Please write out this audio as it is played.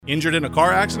Injured in a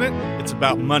car accident? It's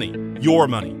about money. Your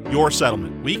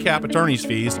settlement. We cap attorney's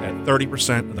fees at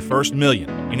 30% of the first $1 million.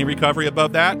 Any recovery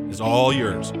above that is all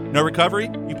yours. No recovery?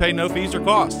 You pay no fees or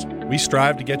costs. We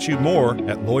strive to get you more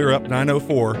at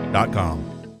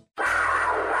lawyerup904.com.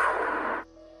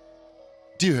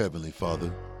 Dear Heavenly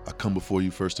Father, I come before you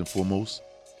first and foremost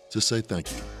to say thank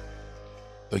you.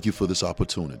 Thank you for this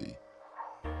opportunity.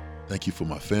 Thank you for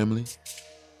my family.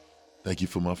 Thank you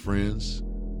for my friends.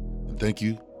 And thank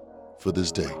you for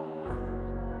this day.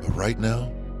 But right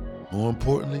now, more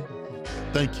importantly,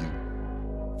 thank you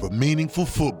for meaningful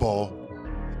football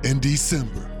in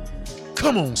December.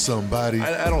 Come on, somebody.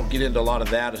 I don't get into a lot of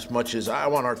that as much as I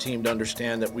want our team to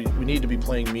understand that we need to be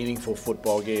playing meaningful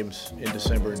football games in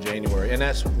December and January. And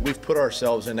we've put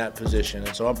ourselves in that position.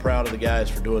 And so I'm proud of the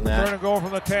guys for doing that. Turn and goal from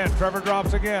the 10. Trevor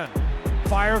drops again.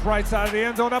 Fires right side of the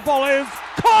end zone. That ball is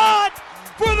caught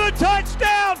for the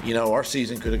touchdown. You know, our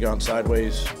season could have gone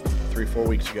sideways 3-4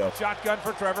 weeks ago. Shotgun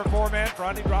for Trevor, 4-man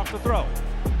front. He drops the throw.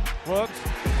 Looks.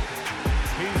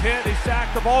 He's hit. He's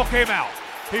sacked. The ball came out.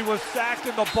 He was sacked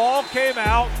and the ball came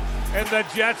out, and the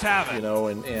Jets have it. You know,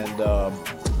 and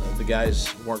the guys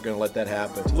weren't going to let that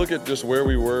happen. Look at just where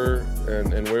we were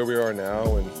and where we are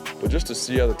now, but just to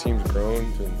see how the team's grown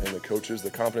and the coaches,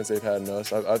 the confidence they've had in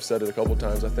us. I've said it a couple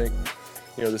times. I think,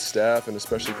 you know, the staff and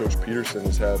especially Coach Peterson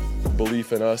has had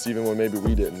belief in us even when maybe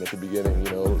we didn't at the beginning.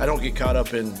 You know, I don't get caught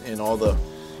up in all the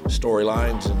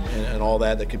storylines and all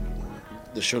that could.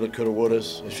 The shoulda, coulda,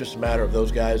 wouldas. It's just a matter of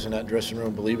those guys in that dressing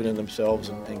room believing in themselves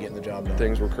and getting the job done.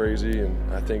 Things were crazy,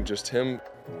 and I think just him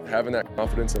having that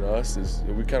confidence in us is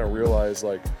we kind of realized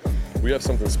like we have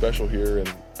something special here,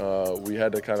 and we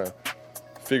had to kind of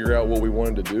figure out what we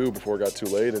wanted to do before it got too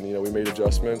late. And you know, we made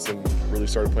adjustments and really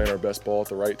started playing our best ball at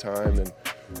the right time. And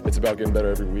it's about getting better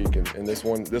every week. And this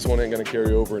one ain't going to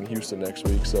carry over in Houston next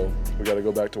week, so we got to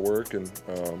go back to work. And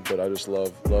but I just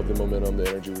love the momentum, the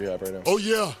energy we have right now. Oh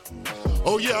yeah,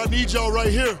 I need y'all right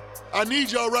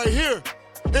here.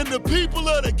 And the people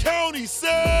of the county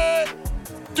said,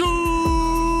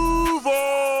 Duval.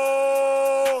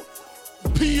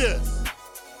 P.S.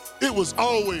 It was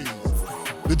always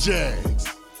the Jags.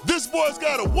 This boy's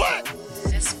got a what?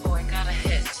 This boy got a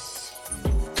hit.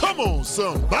 Come on,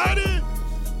 somebody.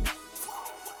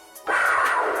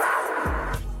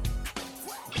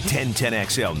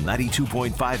 1010XL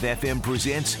 92.5 FM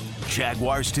presents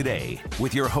Jaguars Today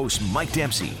with your hosts Mike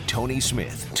Dempsey, Tony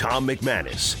Smith, Tom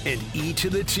McManus, and E to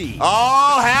the T.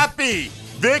 Oh, happy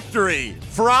Victory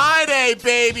Friday,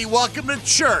 baby. Welcome to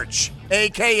church,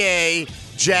 a.k.a.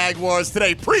 Jaguars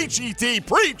Today. Preach, E.T.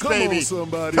 Preach, baby. Come on,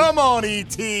 somebody. Come on,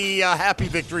 E.T. Happy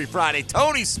Victory Friday.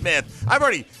 Tony Smith, I've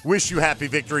already wished you Happy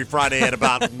Victory Friday at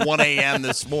about 1 a.m.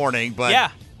 this morning, but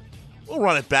yeah, we'll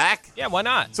run it back. Yeah, why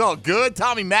not? It's all good.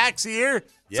 Tommy Max here.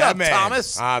 What's up, man.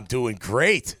 Thomas? I'm doing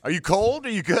great. Are you cold? Are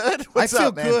you good? What's I feel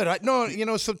up, man?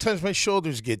 good. Sometimes my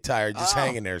shoulders get tired just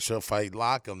hanging there. So if I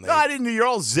lock them, No, I didn't know you're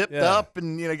all zipped up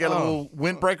and got a little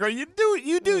windbreaker. You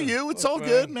do you. It's all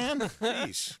good, man.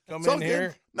 Please come It's all in here.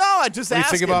 good. No, I just What do you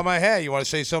asked. think about my hat? You want to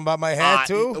say something about my hat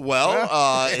too?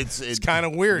 Well, it's kind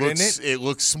of weird, isn't it? It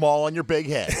looks small on your big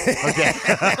head. Okay,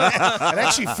 it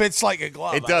actually fits like a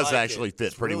glove. it does I like actually fit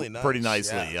It's pretty really nice. pretty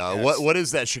nicely. Yeah. What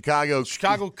is that? Chicago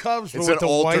Cubs, but It's with an the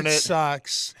White alternate-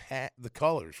 Sox hat, the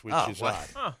colors, which is what? odd.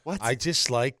 Huh. What? I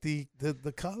just like the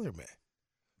color, man.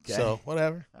 Okay. So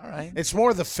whatever. All right. It's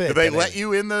more the fit. Do they than let anything.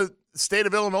 you in the state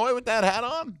of Illinois with that hat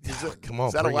on? Come on,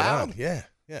 is that bring it allowed? on. Yeah.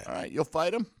 All right, you'll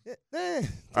fight him. All All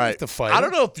right. to fight. I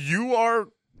don't know if you are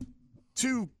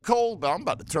too cold, but I'm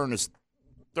about to turn this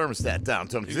thermostat down,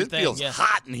 Tony, because Do your it thing, feels yeah.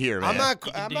 hot in here, man. I'm not.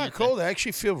 You can I'm do not your cold. I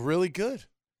actually feel really good.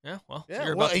 Yeah, well, Yeah.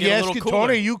 you're Well, about to you get a asking little cooler.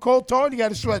 Tony, are you cold, Tony? You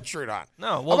got a sweatshirt on.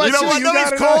 No, well, How You know about what? you? No, You he's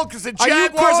got it cold on. because the Are you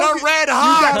Jaguars cold? are red You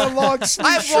hot. got a long sleeve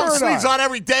I have long shirt sleeves on. on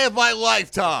every day of my life,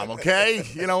 Tom, okay?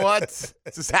 You know what?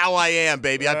 This is how I am,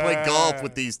 baby. I play golf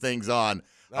with these things on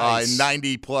Nice. in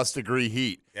 90-plus degree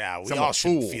heat. Yeah, we 'Cause I'm all a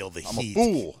should fool. feel the I'm heat. a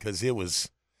fool. Because it was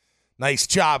nice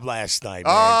job last night,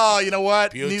 man. Oh, you know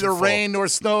what? Beautiful. Neither rain nor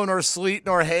snow nor sleet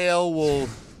nor hail will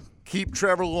keep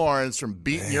Trevor Lawrence from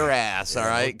beating your ass, all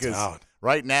right? no Because doubt.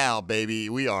 right now, baby,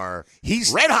 we are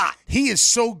He's red hot. He is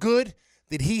so good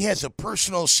that he has a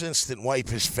personal assistant wipe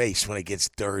his face when it gets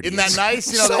dirty. Isn't that It's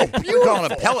nice? You know, so they were calling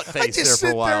it a beautiful. pellet I face just there for a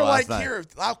sit while there last like, night. here,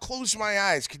 I'll close my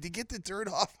eyes. Could you get the dirt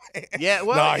off my hand? Yeah,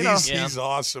 well, no, you know, he's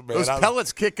awesome, man. those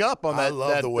pellets kick up on that. I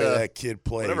love the way that kid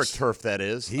plays. Whatever turf that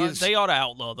is. They ought to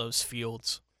outlaw those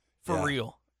fields for Yeah.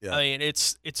 real. Yeah. I mean,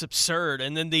 it's absurd.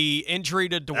 And then the injury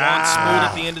to DeJuan Smoot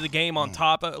at the end of the game on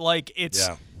top of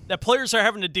that players are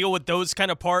having to deal with those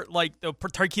kind of like the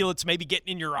particulates maybe getting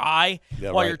in your eye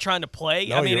while you're trying to play.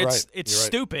 No, I mean, you're it's right.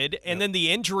 stupid. And then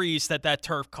the injuries that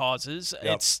turf causes,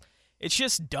 it's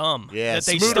just dumb that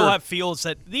they Smooter. still have fields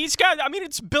that these guys, I mean,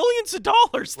 it's billions of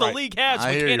dollars the league has.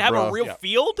 We can't have a real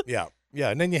field. Yeah. Yeah,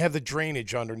 and then you have the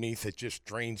drainage underneath that just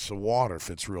drains the water if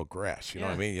it's real grass. You know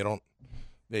what I mean? You don't.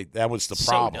 That was the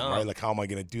problem, right? Like, how am I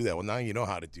going to do that? Well, now you know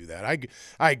how to do that.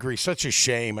 I agree. Such a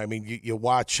shame. I mean, you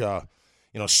watch,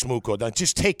 Smuko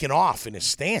just taking off in his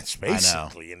stance,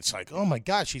 basically. And it's like, oh, my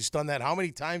gosh, he's done that how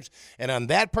many times? And on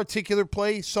that particular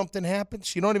play, something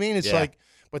happens. You know what I mean? It's like,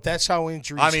 but that's how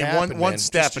injuries happen. one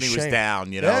step and he was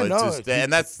down, and that's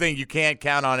the thing. You can't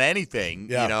count on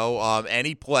anything,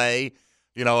 any play.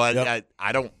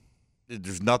 I don't –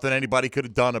 there's nothing anybody could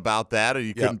have done about that, or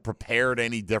you couldn't prepare it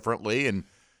any differently. And,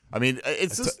 I mean,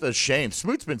 it's just a shame.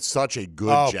 Smoot's been such a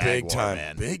good Jaguar,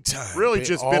 man. Big time. Really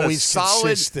just been a solid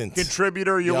consistent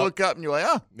contributor. You look up and you're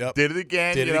like, did it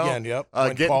again.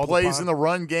 Getting plays in the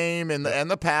run game and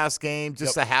the pass game,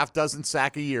 just a half dozen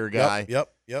sack a year guy. Yep.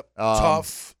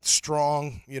 Tough,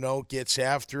 strong, gets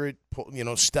after it,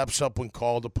 steps up when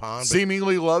called upon.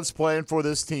 Seemingly loves playing for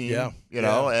this team.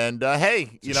 And,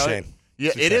 hey, shame.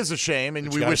 Yeah, it is a shame,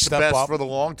 and we wish the best for the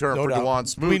long term for DeJuan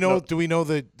Smoot. Do we know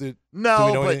the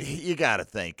No, but you got to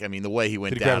think. I mean, the way he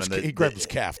went down. He grabbed his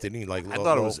calf, didn't he? I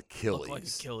thought it was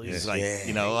Achilles.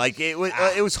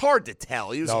 It was hard to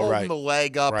tell. He was holding the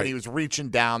leg up, and he was reaching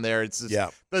down there. It's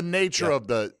just the nature of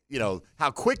the, how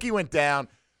quick he went down.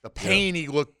 The pain he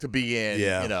looked to be in,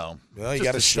 Well, you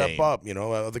got to step up.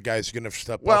 Other guys are going to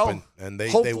step up, and they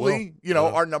hopefully, will.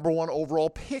 Our number one overall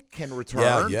pick can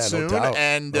return soon, no doubt.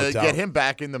 and get him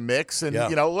back in the mix. And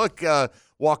look,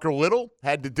 Walker Little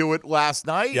had to do it last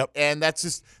night, and that's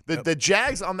just the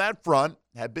Jags on that front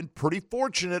have been pretty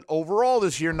fortunate overall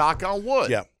this year. Knock on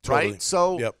wood, totally. right?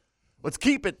 So. Let's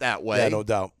keep it that way. Yeah, no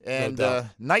doubt. And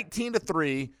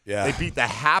 19-3, they beat the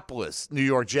hapless New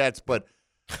York Jets, but.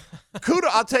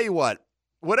 I'll tell you what,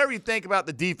 whatever you think about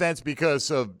the defense because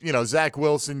of, Zach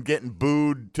Wilson getting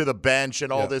booed to the bench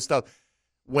and all this stuff,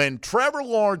 when Trevor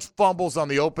Lawrence fumbles on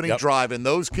the opening drive in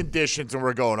those conditions and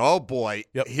we're going, oh, boy,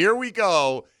 here we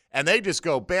go, and they just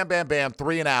go bam, bam, bam,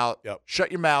 3 and out, shut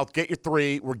your mouth, get your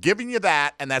 3, we're giving you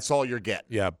that, and that's all you're getting.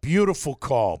 Yeah, beautiful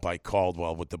call by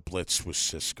Caldwell with the blitz with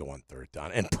Cisco on third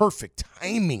down. And perfect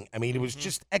timing. I mean, it was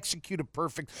just executed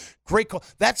perfect. Great call.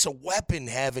 That's a weapon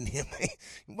having him.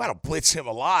 You want to blitz him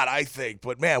a lot, I think.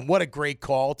 But, man, what a great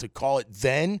call to call it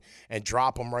then and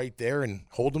drop him right there and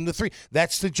hold him to 3.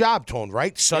 That's the job, Tone,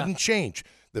 right? Sudden change.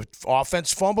 The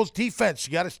offense fumbles, defense.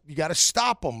 You got to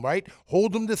stop them, right?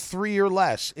 Hold them to 3 or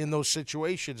less in those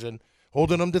situations, and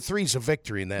holding them to 3 is a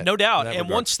victory in that. No doubt. And regard.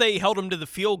 Once they held him to the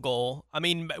field goal, I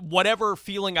mean, whatever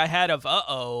feeling I had of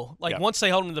once they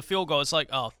held him to the field goal, it's like,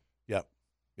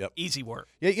 easy work.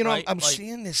 Yeah, right? I'm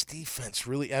seeing this defense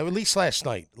really, at least last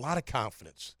night, a lot of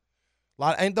confidence.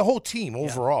 And the whole team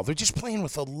overall, they're just playing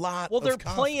with a lot of confidence.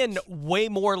 Playing way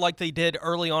more like they did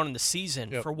early on in the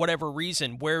season for whatever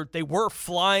reason, where they were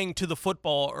flying to the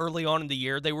football early on in the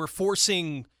year. They were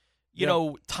forcing,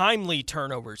 timely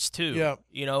turnovers too,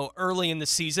 early in the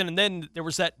season. And then there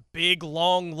was that big,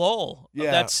 long lull of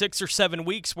that 6 or 7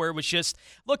 weeks where it was just,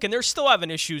 look, and they're still having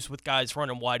issues with guys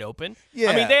running wide open.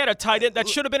 Yeah. I mean, they had a tight end that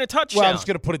should have been a touchdown. Well, I was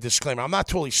going to put a disclaimer. I'm not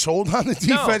totally sold on the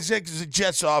defense because the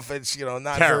Jets offense,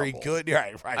 not very good.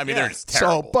 Right. I mean, they're just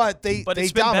terrible. But they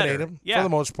dominate them for the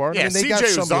most part. Yeah, I mean, they CJ got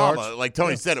some yards. Uzomah, like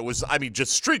Tony said, it was,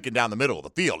 just streaking down the middle of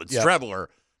the field. It's Streveler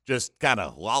just kind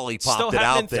of lollipopped it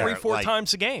out there. Still happening 3-4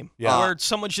 times a game where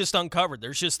someone's just uncovered.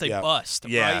 There's just a bust,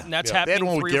 right? And that's happening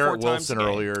 3 or 4 times a game.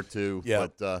 They had one with Garrett Wilson earlier, too. Yeah.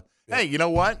 But, hey, you know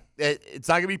what? It's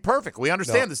not going to be perfect. We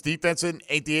understand this defense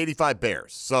ain't the 85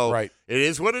 Bears. So it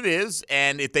is what it is.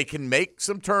 And if they can make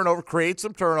some turnover, create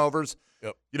some turnovers,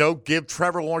 give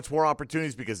Trevor Lawrence more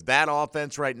opportunities because that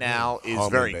offense right now is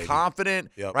very confident,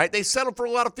 right? They settled for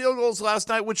a lot of field goals last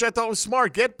night, which I thought was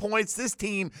smart. Get points. This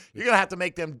team, you're going to have to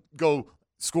make them go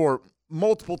score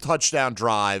multiple touchdown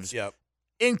drives,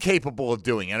 incapable of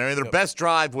doing it. I mean, their best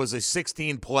drive was a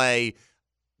 16-play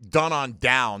done on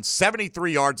down,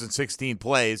 73 yards in 16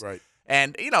 plays. Right.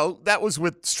 And, that was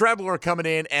with Streveler coming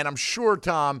in, and I'm sure,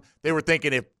 Tom, they were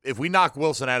thinking if we knock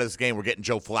Wilson out of this game, we're getting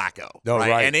Joe Flacco.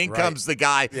 Right? And in comes the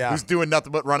guy who's doing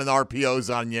nothing but running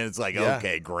RPOs on you, and it's like,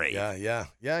 okay, great. Yeah,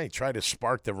 he tried to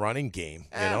spark the running game,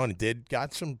 and did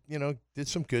some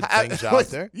good things out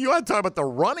there. You want to talk about the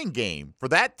running game for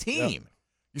that team.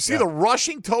 You see the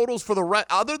rushing totals for the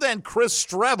other than Chris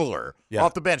Streveler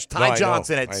off the bench. Ty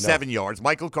Johnson had 7 yards.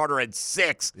 Michael Carter had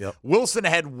 6. Yep. Wilson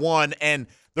had 1. And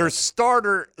their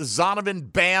starter,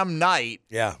 Zonovan Bam Knight.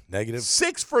 Yeah, negative.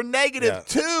 6 for negative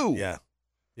 2. Yeah.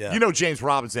 You know James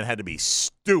Robinson had to be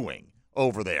stewing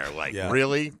over there. Like,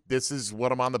 really? This is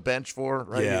what I'm on the bench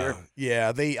for here?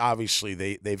 Yeah,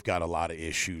 they've got a lot of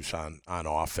issues on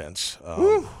offense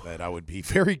that I would be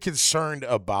very concerned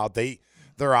about.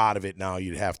 They're out of it now,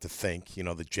 you'd have to think.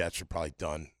 The Jets are probably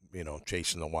done,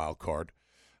 chasing the wild card.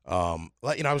 I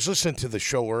was listening to the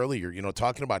show earlier,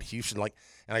 talking about Houston, and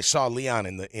I saw Leon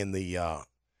in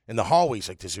the hallways,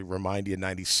 does it remind you of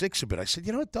 96 a bit? I said,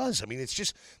 it does. I mean, it's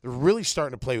just they're really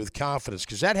starting to play with confidence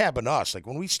because that happened to us.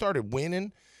 When we started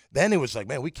winning, then it was like,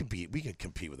 man, we can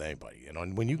compete with anybody,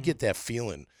 And when you get that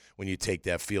feeling when you take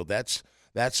that field, that's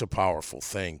a powerful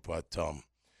thing. But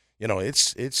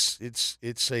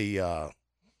it's a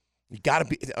you got to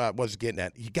be. I was getting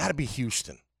at. You got to be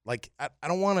Houston. I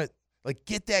don't want to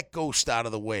get that ghost out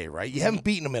of the way, right? You haven't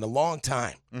beaten them in a long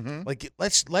time. Mm-hmm.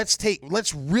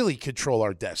 Let's really control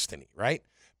our destiny, right?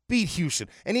 Beat Houston,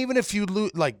 and even if you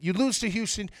lose to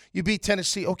Houston, you beat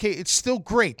Tennessee. Okay, it's still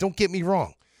great. Don't get me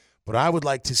wrong, but I would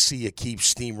like to see you keep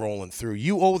steamrolling through.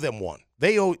 You owe them one.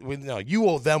 You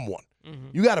owe them one. Mm-hmm.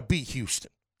 You got to beat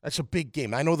Houston. That's a big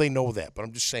game. I know they know that, but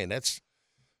I'm just saying that's.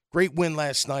 Great win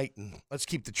last night, and let's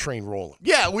keep the train rolling.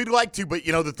 Yeah, we'd like to, but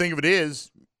the thing of it is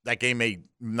that game may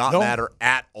not matter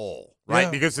at all, right? Yeah,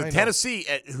 because Tennessee,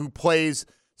 who plays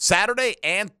Saturday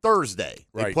and Thursday,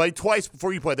 they play twice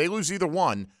before you play. They lose either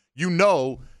one.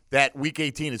 That Week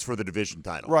 18 is for the division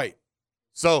title. Right.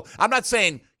 So I'm not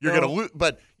saying you're going to lose,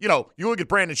 but, you look at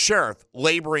Brandon Sheriff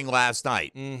laboring last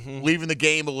night, leaving the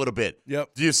game a little bit.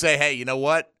 Yep. Do you say, hey, you know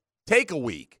what? Take a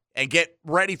week and get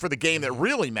ready for the game that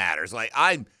really matters.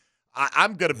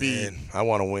 I'm going to be. Man, I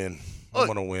want to win. I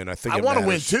want to win. I think I want to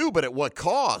win too, but at what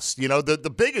cost?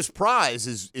 The biggest prize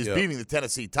is beating the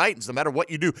Tennessee Titans. No matter what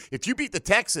you do, if you beat the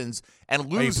Texans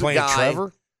and lose are you playing a guy,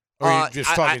 Trevor? Or are you just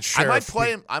talking Sheriff?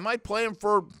 I might play him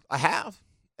for a half.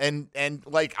 And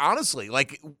honestly,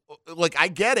 I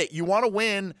get it. You want to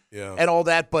win and all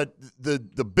that, but the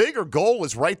bigger goal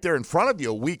is right there in front of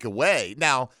you, a week away.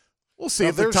 Now we'll see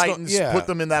if the Titans put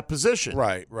them in that position.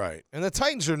 Right. And the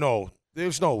Titans are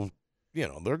there's no.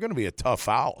 They're going to be a tough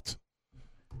out.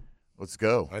 Let's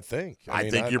go. I think. I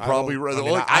think you're probably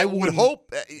right. I would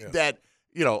hope that,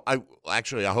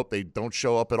 I hope they don't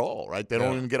show up at all, right? They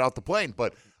don't even get out the plane.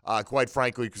 But quite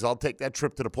frankly, because I'll take that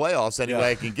trip to the playoffs any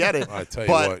way I can get it. I tell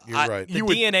you what, you're right. The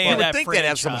DNA of that think franchise, they'd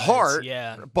have some heart.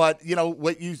 Yeah. But,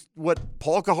 what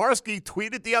Paul Kaharski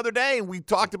tweeted the other day, and we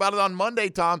talked about it on Monday,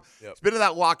 Tom, it's been in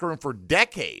that locker room for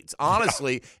decades,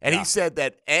 honestly. And he said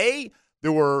that,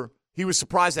 he was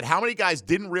surprised at how many guys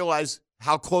didn't realize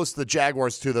how close the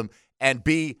Jaguars to them, and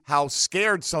B, how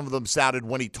scared some of them sounded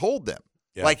when he told them.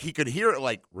 Yeah. He could hear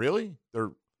it. Really?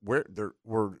 We're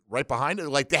right behind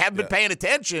it. They haven't been paying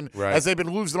attention as they've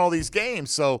been losing all these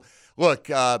games. So look,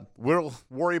 we'll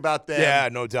worry about them. Yeah,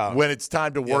 no doubt. When it's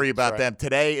time to worry about them.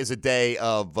 Today is a day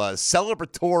of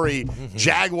celebratory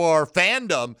Jaguar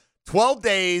fandom. 12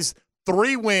 days.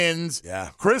 3 wins. Yeah.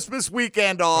 Christmas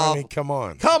weekend off. I mean, come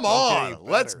on.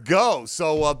 Let's go.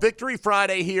 So, Victory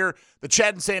Friday here. The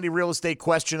Chad and Sandy real estate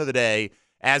question of the day,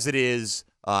 as it is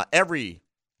every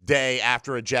day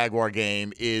after a Jaguar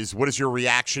game, is what is your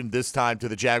reaction this time to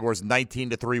the Jaguars'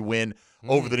 19-3 win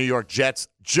over the New York Jets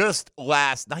just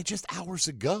last night, just hours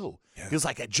ago? Feels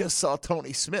like I just saw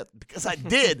Tony Smith, because I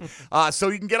did. So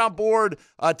you can get on board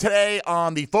today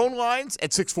on the phone lines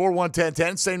at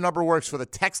 641-1010. Same number works for the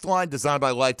text line designed by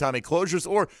Lifetime Enclosures,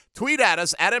 or tweet at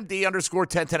us at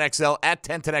MD_1010XL, at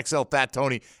 1010XL Fat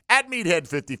Tony, at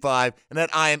Meathead55, and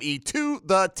at IME to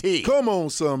the T. Come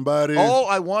on, somebody. All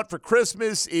I want for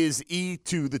Christmas is E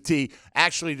to the T.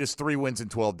 Actually, just 3 wins in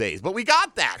 12 days. But we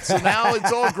got that. So now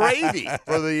it's all gravy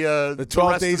for the 12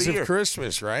 rest days of, the of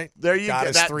Christmas, right? There you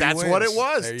go. That's wins. what it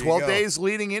was. There you 12 go. days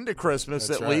leading into Christmas,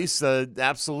 That's at right. least.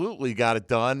 Absolutely got it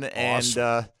done. Awesome.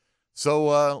 And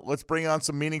so let's bring on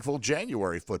some meaningful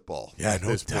January football. Yeah, at no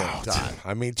this point in doubt. time.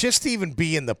 I mean, just to even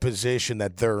be in the position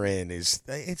that they're in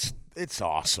it's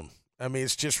awesome. I mean,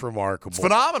 it's just remarkable. It's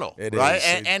phenomenal, It right?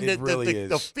 is. And It really is.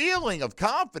 the feeling of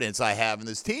confidence I have in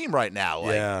this team right now.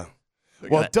 Yeah.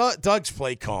 Well, Doug's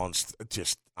play calling's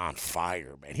just on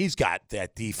fire, man. He's got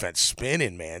that defense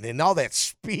spinning, man, and all that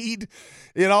speed.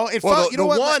 The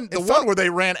one where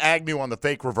they ran Agnew on the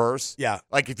fake reverse. Yeah.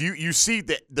 Like if you see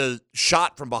the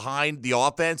shot from behind the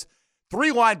offense,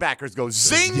 3 linebackers go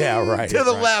zing to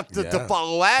the left to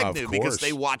follow Agnew because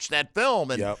they watched that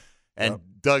film. And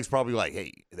Doug's probably like,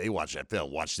 hey, they watch that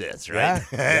film. Watch this, right?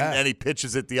 Yeah, and he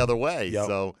pitches it the other way.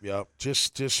 Yep.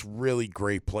 Just really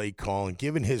great play calling,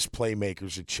 giving his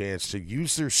playmakers a chance to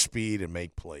use their speed and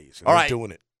make plays. And all right,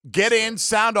 doing it. Get in,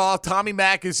 sound off. Tommy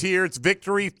Mack is here. It's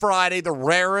Victory Friday, the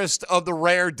rarest of the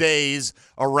rare days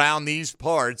around these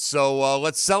parts. So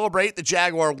let's celebrate the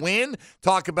Jaguar win.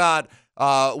 Talk about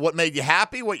what made you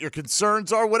happy, what your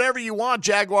concerns are, whatever you want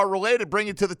Jaguar-related. Bring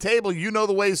it to the table. You know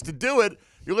the ways to do it.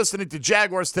 You're listening to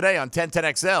Jaguars Today on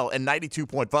 1010XL and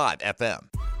 92.5 FM.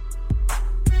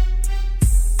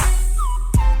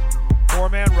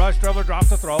 Four-man rush, Trevor drops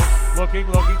the throw. Looking,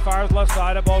 fires left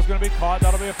side. The ball's going to be caught.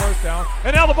 That'll be a first down.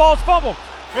 And now the ball's fumbled.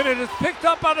 And it is picked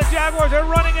up by the Jaguars. They're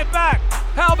running it back.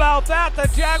 How about that? The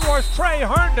Jaguars, Trey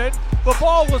Herndon. The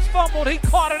ball was fumbled. He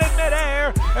caught it in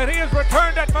midair. And he has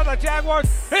returned it for the Jaguars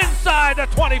inside the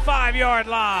 25-yard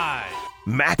line.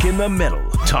 Mac in the Middle,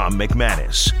 Tom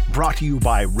McManus. Brought to you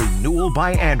by Renewal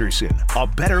by Anderson. A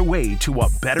better way to a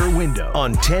better window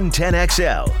on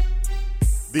 1010XL.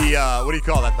 The, what do you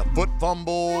call that? The foot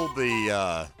fumble,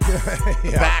 the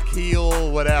back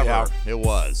heel, whatever it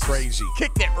was. Crazy.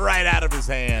 Kicked it right out of his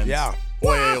hands. Yeah.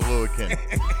 Boy, Oluwakin.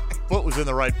 Foot was in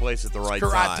the right place at the right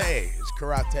time. It's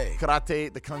karate.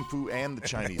 Karate, the kung fu, and the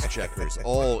Chinese checkers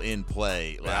all in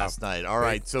play last night. All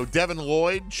right, so Devin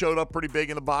Lloyd showed up pretty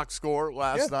big in the box score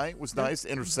last night. Was nice.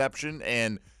 Interception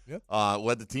and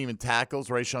led the team in tackles.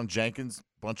 Rayshon Jenkins,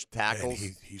 bunch of tackles.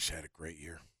 Man, he's had a great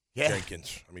year. Yeah.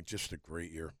 Jenkins, I mean, just a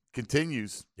great year.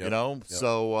 Continues, you know. Yep.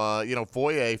 So,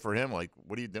 Foye for him, like,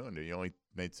 what are you doing? You only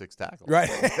made 6 tackles. Right.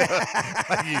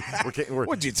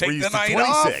 Would you take the night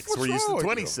off? We're used to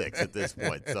 26 at this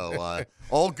point. So,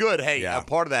 all good. Hey,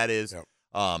 part of that is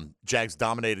Jags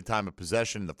dominated time of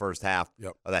possession in the first half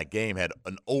of that game, had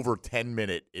an over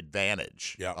 10-minute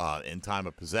advantage in time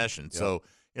of possession. Yep. So,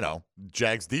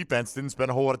 Jags defense didn't spend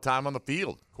a whole lot of time on the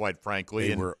field, quite frankly.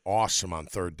 They were awesome on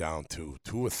third down, too.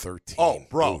 2 of 13. Oh,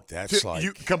 bro. Dude, that's like...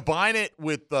 You combine it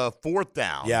with the fourth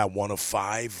down. Yeah, 1 of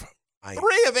 5.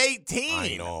 3 of 18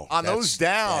 I know. On those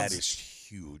downs. That is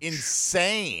huge.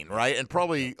 Insane, right? And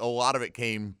probably a lot of it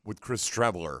came with Chris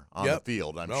Trebler on the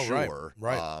field, I'm sure.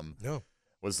 Right.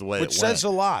 Was the way Which it went. says a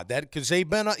lot. That because they've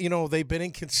been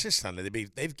inconsistent.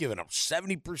 They've given up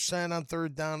 70% on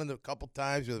third down a couple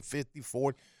times with a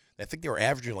 54. I think they were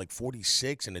averaging like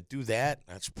 46, and to do that,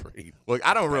 that's pretty. Look,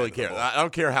 I don't really care. I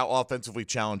don't care how offensively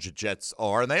challenged the Jets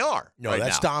are, and they are. No,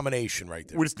 that's domination right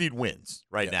there. We just need wins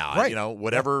now. Right.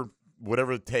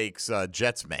 Whatever it takes.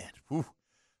 Jets, man,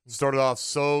 started off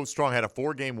so strong. Had a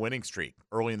 4-game winning streak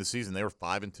early in the season. They were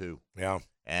 5-2. Yeah.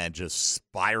 And just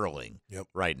spiraling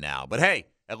right now. But, hey,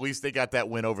 at least they got that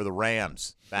win over the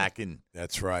Rams back in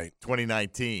that's right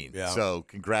 2019. Yeah. So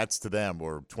congrats to them,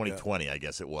 or 2020, I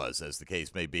guess it was, as the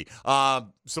case may be.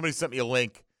 Somebody sent me a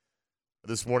link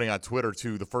this morning on Twitter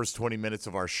to the first 20 minutes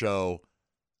of our show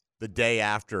the day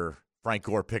after Frank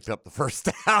Gore picked up the first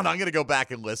down. I'm going to go back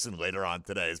and listen later on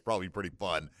today. It's probably pretty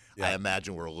fun. Yeah. I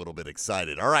imagine we're a little bit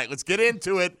excited. All right, let's get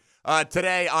into it.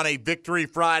 Today on a Victory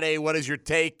Friday, what is your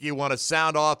take? You want to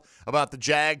sound off about the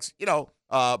Jags?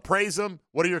 Praise them.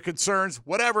 What are your concerns?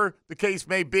 Whatever the case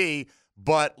may be.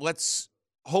 But let's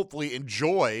hopefully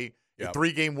enjoy the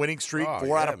 3-game winning streak.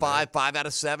 4 out of 5, 5 out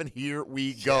of 7. Here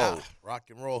we go. Yeah. Rock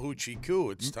and roll hoochie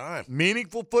coo. It's time.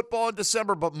 Meaningful football in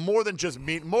December, but more than just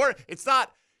it's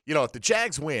not. If the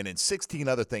Jags win and 16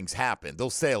 other things happen, they'll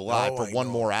stay alive for one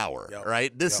more hour,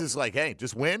 right? This is like, hey,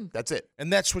 just win. That's it.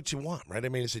 And that's what you want, right? I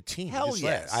mean, as a team. Hell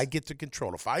yes. I get to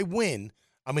control. If I win,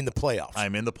 I'm in the playoffs.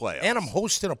 I'm in the playoffs. And I'm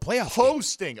hosting a playoff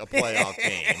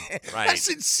game. Right. That's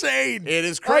insane. It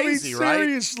is crazy, right?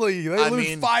 Seriously. They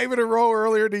lose 5 in a row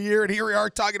earlier in the year, and here we are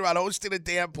talking about hosting a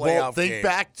damn playoff game. Think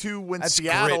back to when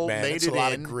Seattle made it in. That's a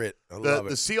lot of grit. I love it.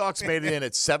 The Seahawks made it in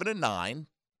at 7-9.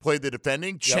 Played the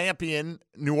defending champion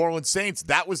New Orleans Saints.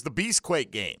 That was the Beastquake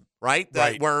game, right?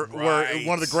 Where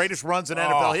one of the greatest runs in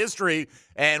NFL history,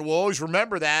 and we'll always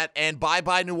remember that. And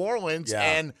bye-bye New Orleans,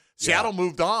 and Seattle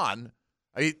moved on.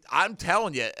 I'm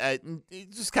telling you,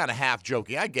 just kind of half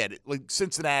joking. I get it. Like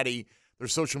Cincinnati, their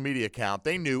social media account,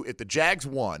 they knew if the Jags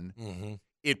won,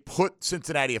 it put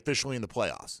Cincinnati officially in the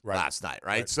playoffs last night,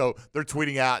 right? So they're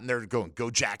tweeting out and they're going, go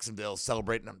Jacksonville,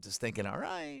 celebrating. I'm just thinking, all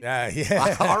right.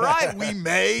 All right, we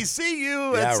may see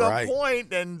you at some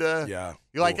point. And you're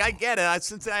like, I get it.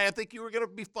 Cincinnati, I think you were going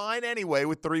to be fine anyway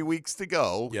with 3 weeks to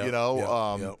go.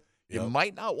 You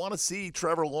might not want to see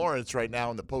Trevor Lawrence right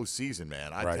now in the postseason,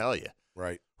 man. I tell you.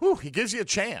 Right. Whew, he gives you a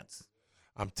chance.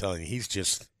 I'm telling you, he's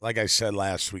just, like I said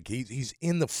last week, he's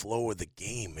in the flow of the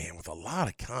game, man, with a lot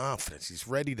of confidence. He's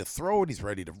ready to throw it. He's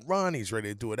ready to run. He's ready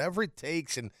to do whatever it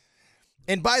takes.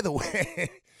 And by the way,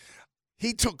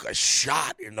 He took a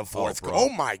shot in the fourth. Oh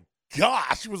my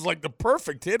gosh, it was like the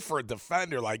perfect hit for a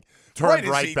defender. Like turned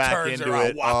right back into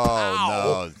it. Wow.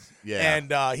 Oh no, yeah.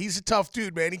 And he's a tough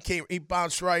dude, man. He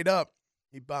bounced right up.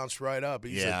 He's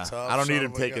a tough. I don't need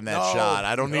him taking that shot.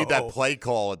 I don't need that play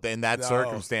call in that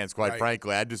circumstance. Quite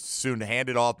frankly, I'd just soon hand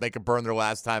it off, make them burn their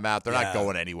last time out. They're not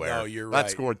going anywhere. No, you're right.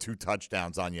 That scored 2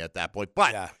 touchdowns on you at that point.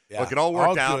 But look, it all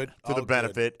worked out to the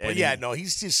benefit. But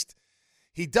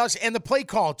he does, and the play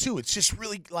call too. It's just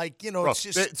really like it's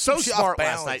just so smart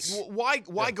balance. last night.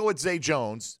 Why go with Zay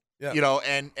Jones? Yeah.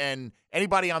 And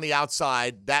anybody on the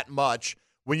outside that much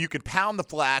when you could pound the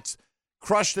flats,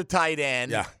 crush the tight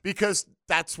end, because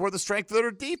that's where the strength of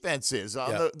their defense is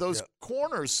on those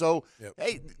corners. So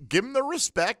hey, give them the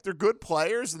respect. They're good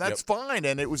players, and that's fine.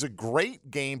 And it was a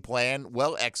great game plan,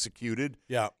 well executed.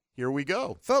 Yeah. Here we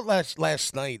go. Felt last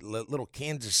night little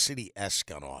Kansas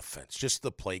City-esque on offense, just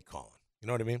the play calling. You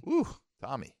know what I mean? Ooh,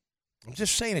 Tommy. I'm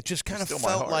just saying it just kind of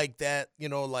felt like that,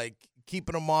 like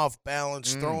keeping them off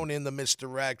balance, throwing in the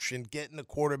misdirection, getting the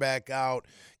quarterback out,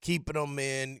 keeping them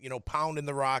in, pounding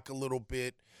the rock a little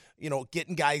bit,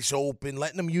 getting guys open,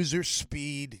 letting them use their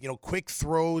speed, quick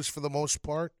throws for the most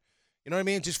part. You know what I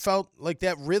mean? It just felt like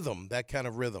that kind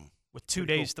of rhythm. With 2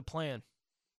 days to plan.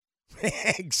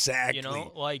 Exactly.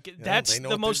 That's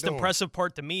the most impressive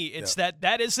part to me. It's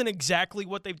that isn't exactly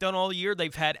what they've done all year.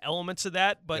 They've had elements of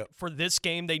that, but for this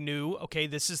game they knew, okay,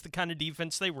 this is the kind of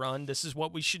defense they run. This is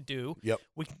what we should do. Yep.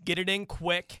 We can get it in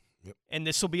quick, and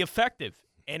this will be effective.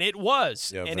 And it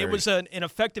was. It was an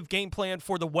effective game plan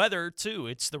for the weather, too.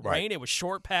 It's the rain. It was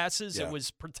short passes. It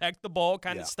was protect the ball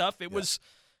kind of stuff. It was,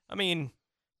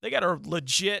 they got a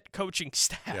legit coaching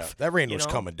staff. Yeah, that rain was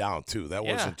coming down, too. That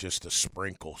wasn't just a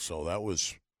sprinkle. So that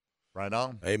was right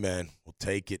on. Hey, man, we'll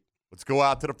take it. Let's go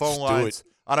out to the phone lines.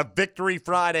 On a Victory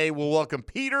Friday, we'll welcome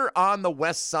Peter on the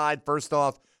West Side first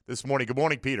off this morning. Good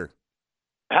morning, Peter.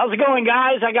 How's it going,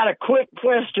 guys? I got a quick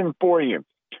question for you.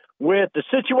 With the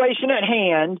situation at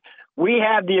hand, we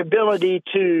have the ability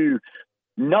to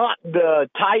knock the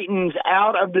Titans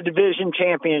out of the division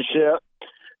championship,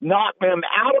 knock them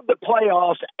out of the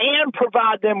playoffs, and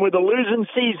provide them with a losing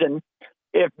season.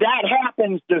 If that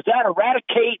happens, does that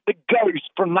eradicate the ghost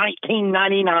from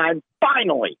 1999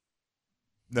 finally?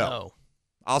 No.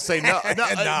 I'll say no,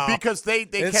 because they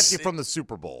kept you from the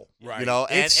Super Bowl, right?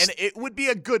 And it would be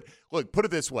a good look. Put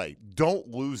it this way: don't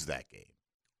lose that game,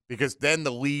 because then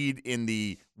the lead in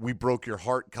the "we broke your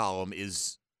heart" column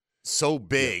is so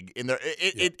big in there.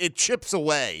 It chips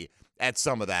away at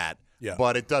some of that. Yeah.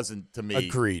 But it doesn't to me.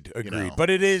 Agreed. But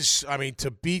it is,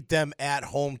 to beat them at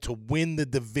home, to win the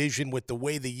division with the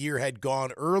way the year had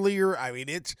gone earlier,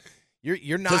 it's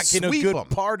you're knocking a good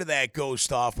part of that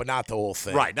ghost off, but not the whole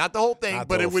thing. Right, not the whole thing,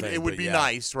 but it would be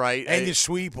nice, right? And you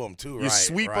sweep them, too, right? You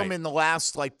sweep them in the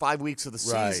last, 5 weeks of the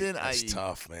season. That's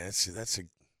tough, man.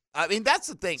 That's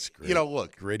the thing.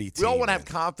 Look, gritty team, we all want to have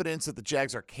confidence that the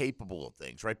Jags are capable of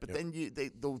things, right? But then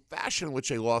the fashion in which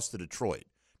they lost to Detroit,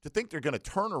 to think they're going to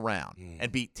turn around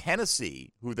and beat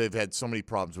Tennessee, who they've had so many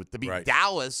problems with, to beat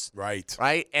Dallas, right?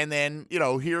 And then,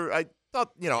 here, I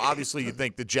thought, obviously you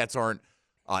think the Jets aren't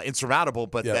insurmountable,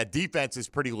 but that defense is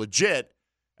pretty legit,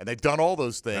 and they've done all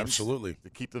those things absolutely to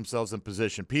keep themselves in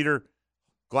position. Peter,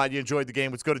 glad you enjoyed the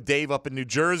game. Let's go to Dave up in New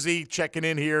Jersey, checking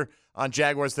in here on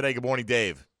Jaguars Today. Good morning,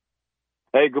 Dave.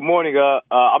 Hey, good morning.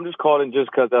 I'm just calling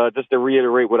just to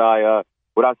reiterate what I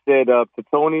said to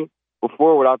Tony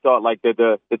before, what I thought, that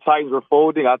the Titans were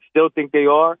folding. I still think they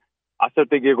are. I still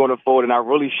think they're going to fold, and I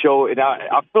really show it.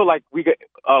 I feel like we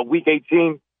got week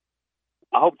 18.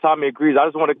 I hope Tommy agrees. I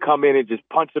just want to come in and just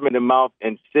punch them in the mouth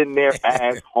and send their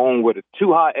ass home with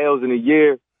 2 high L's in a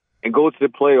year and go to the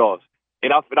playoffs.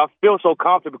 And I feel so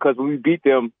confident because when we beat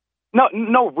them, no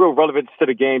real relevance to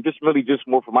the game, just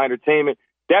more for my entertainment.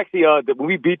 They actually, when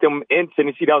we beat them in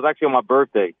Tennessee, that was actually on my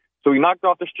birthday. So we knocked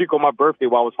off the streak on my birthday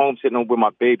while I was home sitting home with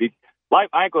my baby. Life,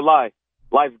 I ain't gonna lie.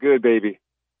 Life's good, baby.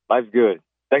 Life's good.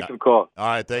 Thanks for the call. All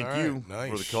right, thank you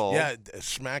for the call. Yeah,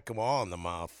 smack them all in the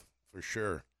mouth for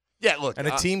sure. Yeah, look, and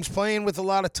the team's playing with a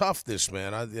lot of toughness,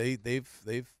 man.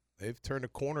 They've turned a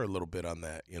corner a little bit on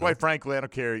that. Quite frankly, I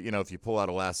don't care. If you pull out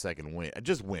a last-second win,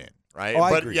 just win, right? Oh,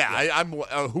 I but agree. I'm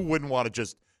who wouldn't want to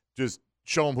just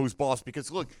show them who's boss?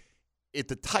 Because look, if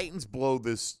the Titans blow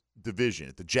this division,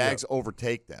 if the Jags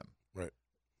overtake them, right,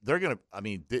 they're gonna.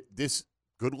 This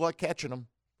good luck catching them.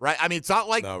 Right, it's not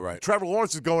like Trevor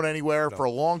Lawrence is going anywhere for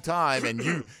a long time, and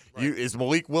you is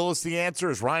Malik Willis the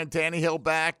answer? Is Ryan Tannehill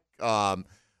back?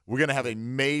 We're going to have a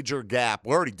major gap.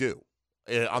 We already do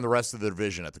on the rest of the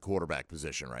division at the quarterback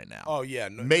position right now. Oh yeah,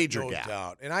 major no gap.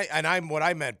 Doubt. And what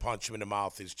I meant punch him in the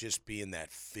mouth is just being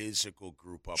that physical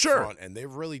group up Sure. front, and they're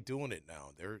really doing it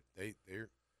now. They're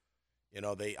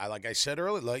like I said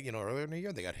earlier, earlier in the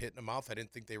year they got hit in the mouth. I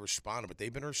didn't think they responded, but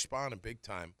they've been responding big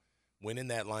time, winning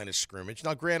that line of scrimmage.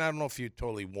 Now, Grant, I don't know if you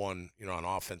totally won, on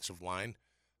offensive line,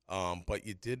 but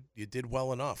you did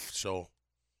well enough. So,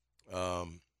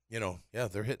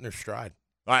 they're hitting their stride.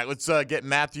 All right, let's get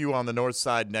Matthew on the north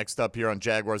side next up here on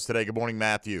Jaguars Today. Good morning,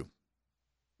 Matthew.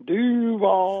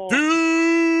 Duval,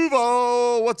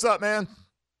 what's up, man?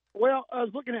 Well, I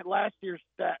was looking at last year's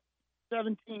stats.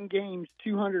 17 games,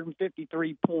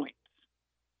 253 points.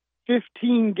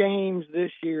 15 games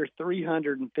this year,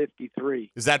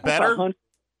 353. Is that better? 100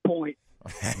 points.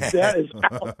 That is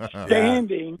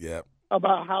outstanding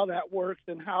about how that works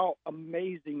and how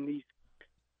amazing these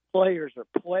players are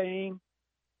playing.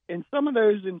 And some of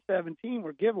those in 17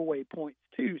 were giveaway points,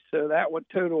 too, so that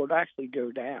total would actually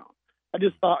go down. I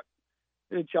just thought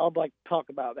that y'all would like to talk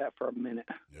about that for a minute.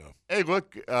 Yeah. Hey,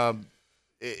 look,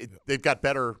 they've got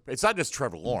better – it's not just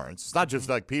Trevor Lawrence. It's not just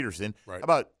Doug Peterson. Right. How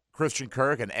about Christian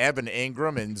Kirk and Evan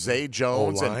Ingram and Zay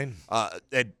Jones and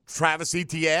Travis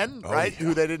Etienne, right,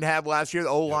 who they didn't have last year. The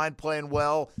O-line playing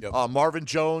well. Yep. Marvin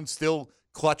Jones still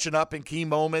clutching up in key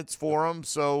moments for them.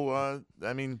 So,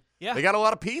 they got a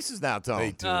lot of pieces now, Tom.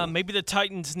 They do. Maybe the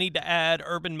Titans need to add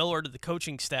Urban Miller to the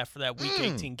coaching staff for that Week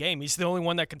 18 game. He's the only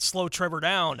one that can slow Trevor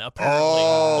down,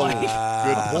 apparently.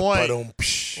 Good point.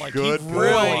 Good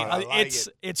point.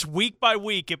 It's week by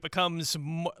week. It becomes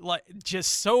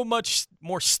just so much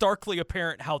more starkly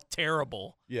apparent how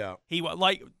terrible he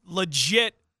was.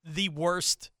 Legit the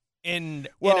worst in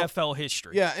NFL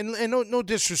history. Yeah, and no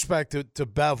disrespect to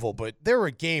Bevel, but there were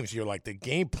games you're like, the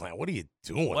game plan, what are you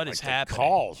doing? What is happening? The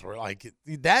calls were like,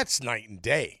 that's night and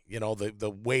day, the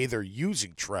way they're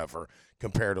using Trevor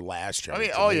compared to last year.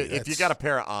 If you got a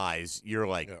pair of eyes, you're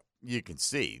like, you can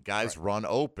see guys run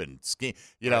open, scheme.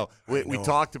 We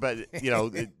talked about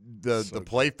the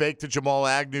play fake to Jamal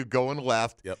Agnew going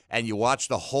left, and you watch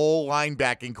the whole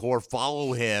linebacking core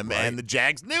follow him, and the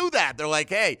Jags knew that. They're like,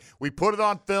 hey, we put it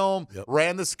on film,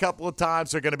 ran this a couple of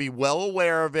times. They're going to be well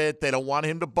aware of it. They don't want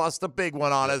him to bust a big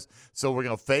one on us, so we're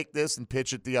going to fake this and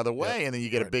pitch it the other way, and then you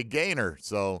get a big gainer.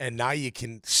 So and now you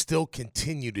can still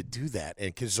continue to do that,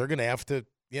 and because they're going to have to.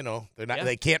 They're not.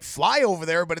 They can't fly over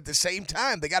there, but at the same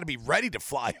time, they got to be ready to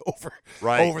fly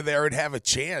over there and have a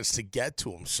chance to get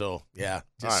to them. So all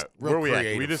right, where are we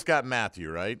at? We just got Matthew,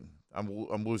 right?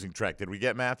 I'm losing track. Did we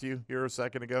get Matthew here a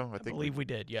second ago? I believe we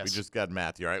did. Yes, we just got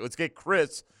Matthew. All right, let's get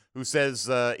Chris, who says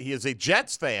he is a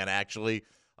Jets fan, actually,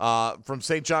 from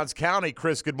St. Johns County.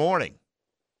 Chris, good morning.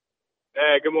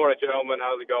 Hey, good morning, gentlemen.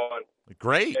 How's it going?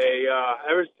 Great. Hey,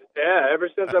 ever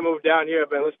since I moved down here, I've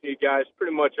been listening to you guys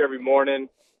pretty much every morning.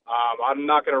 I'm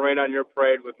not going to rain on your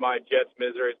parade with my Jets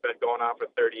misery. It's been going on for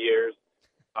 30 years.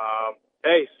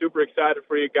 Hey, super excited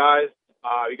for you guys.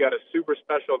 You got a super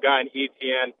special guy in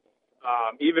Etienne.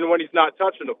 Even when he's not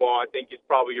touching the ball, I think he's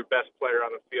probably your best player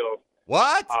on the field.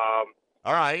 What?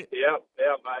 All right. Yeah.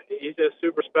 He's just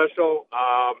super special.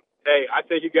 Hey, I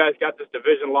think you guys got this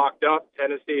division locked up.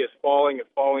 Tennessee is falling and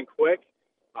falling quick.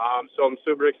 So I'm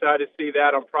super excited to see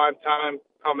that on prime time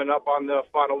coming up on the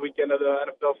final weekend of the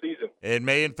NFL season. It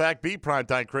may, in fact, be prime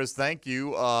time, Chris. Thank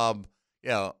you.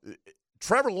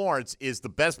 Trevor Lawrence is the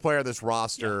best player of this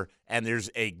roster, and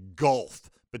there's a gulf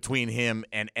between him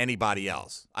and anybody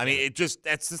else. I mean,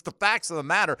 that's just the facts of the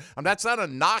matter. That's not a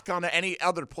knock on any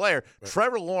other player. Right.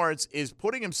 Trevor Lawrence is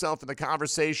putting himself in the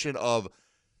conversation of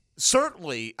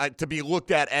certainly to be looked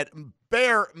at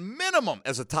bare minimum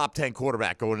as a top 10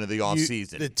 quarterback going into the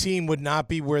offseason. The team would not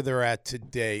be where they're at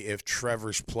today if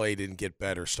Trevor's play didn't get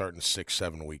better starting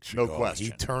 6-7 weeks ago. No question.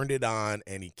 He turned it on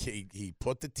and he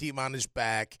put the team on his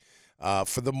back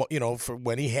for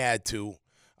when he had to.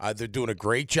 They're doing a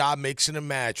great job mixing and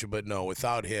matching, but no,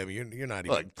 without him, you're not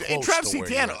even close Travis to where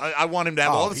Etienne, I want him to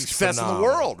have all the success in the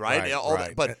world, right?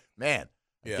 Right. But man.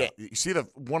 Yeah. You see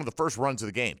one of the first runs of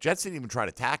the game. Jets didn't even try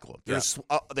to tackle him.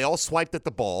 They all swiped at the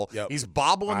ball. Yep. He's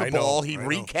bobbling the ball. He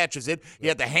recatches it. He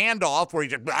had the handoff where he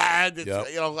just,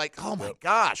 oh my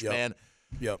gosh, man.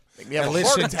 Yep. And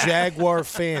listen, Jaguar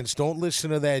fans, don't listen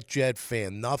to that Jet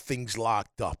fan. Nothing's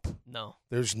locked up. No.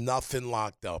 There's nothing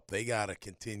locked up. They got to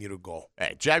continue to go.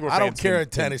 Hey, Jaguar fans. I don't care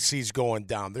if Tennessee's going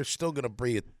down. They're still going to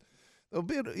breathe.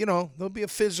 There'll be a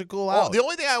physical out. The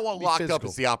only thing I want locked up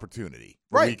is the opportunity.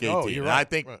 Right. Week 18. Oh, you're right. I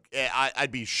think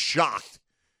I'd be shocked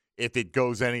if it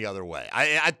goes any other way.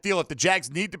 I feel if the Jags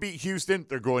need to beat Houston,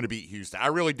 they're going to beat Houston. I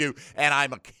really do. And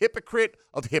I'm a hypocrite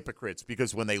of hypocrites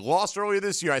because when they lost earlier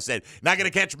this year, I said, not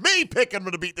going to catch me picking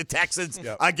them to beat the Texans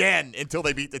again until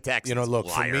they beat the Texans. Look,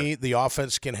 Liar. for me, the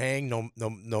offense can hang,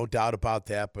 no doubt about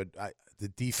that, but the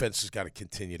defense has got to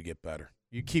continue to get better.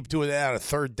 You keep doing that on a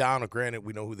third down, granted,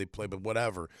 we know who they play, but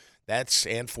whatever.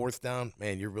 And fourth down,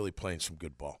 man, you're really playing some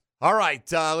good ball. All right,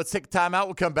 let's take a timeout.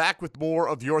 We'll come back with more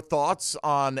of your thoughts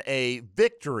on a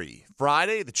victory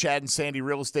Friday. The Chad and Sandy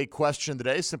real estate question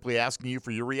today, simply asking you for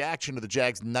your reaction to the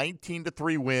Jags'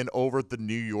 19-3 win over the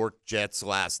New York Jets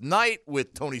last night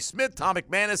with Tony Smith, Tom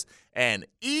McManus, and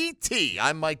E.T.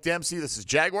 I'm Mike Dempsey. This is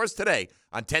Jaguars Today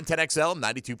on 1010XL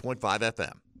 92.5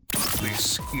 FM.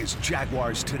 This is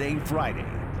Jaguars Today Friday.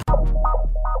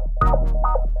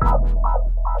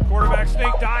 Quarterback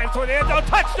sneak dives toward the end zone.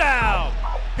 Touchdown!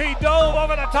 He dove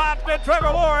over the top. Then Trevor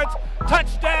Lawrence.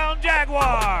 Touchdown,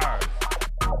 Jaguars!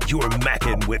 You're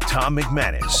Mackin' with Tom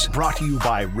McManus. Brought to you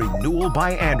by Renewal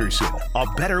by Anderson. A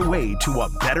better way to a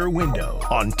better window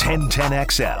on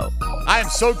 1010XL. I am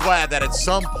so glad that at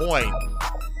some point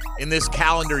in this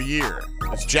calendar year,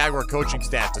 this Jaguar coaching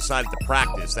staff decided to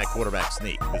practice that quarterback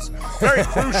sneak. It's very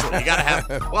crucial. You got to have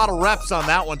a lot of reps on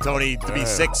that one, Tony, to be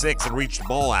 6'6" and reach the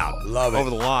ball out over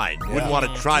the line. Yeah. Wouldn't want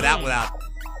to try that without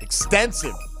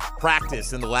extensive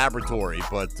practice in the laboratory.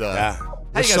 But how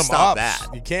you going to stop that?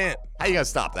 You can't. How you going to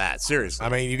stop that? Seriously. I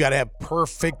mean, you got to have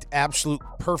absolute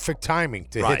perfect timing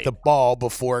to hit the ball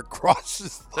before it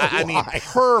crosses the line. I mean,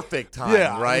 perfect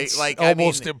timing, right? It's like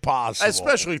almost impossible.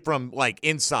 Especially from like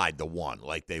inside the one,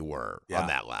 like they were on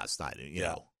that last night. You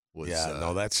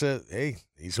know, that's it. Hey,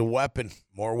 he's a weapon.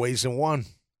 More ways than one.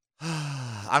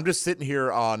 I'm just sitting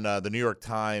here on the New York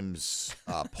Times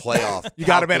playoff. You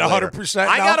got him at 100%.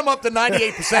 I got him up to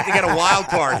 98% to get a wild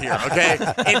card here. Okay,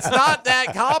 it's not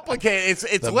that complicated.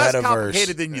 It's less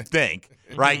complicated than you think,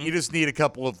 right? You just need a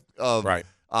couple of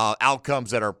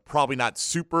outcomes that are probably not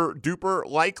super duper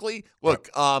likely. Look,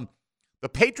 the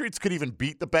Patriots could even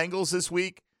beat the Bengals this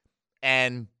week,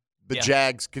 and the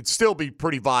Jags could still be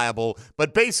pretty viable.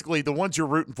 But basically, the ones you're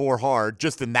rooting for hard,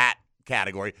 just in that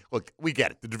category. Look, we get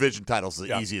it. The division title's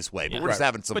the easiest way, but we're just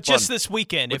having some fun. But just this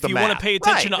weekend, if you want to pay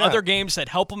attention to other games that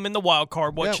help them in the wild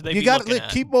card, what should they be looking at?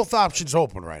 Keep both options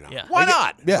open right now. Yeah. Why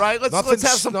not? Yeah. Right? Let's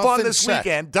have some fun this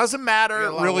weekend. Doesn't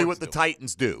matter really what the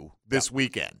Titans do this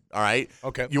weekend. All right?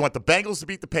 Okay. You want the Bengals to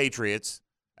beat the Patriots.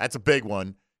 That's a big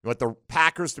one. You want the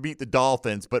Packers to beat the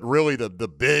Dolphins, but really the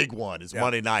big one is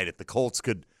Monday night. If the Colts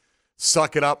could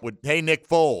suck it up with, hey, Nick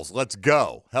Foles, let's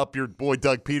go. Help your boy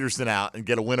Doug Peterson out and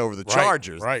get a win over the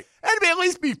Chargers. Right. And at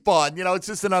least be fun. You know, it's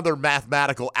just another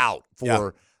mathematical out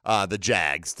for the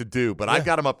Jags to do. But I've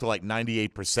got them up to like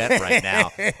 98% right now.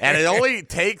 And it only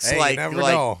takes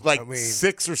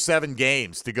 6 or 7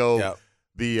 games to go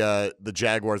the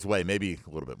Jaguars' way. Maybe a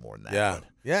little bit more than that. Yeah.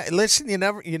 Yeah. Listen, you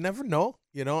never know.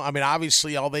 You know, I mean,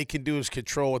 obviously, all they can do is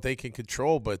control what they can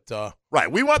control, but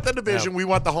right. We want the division. We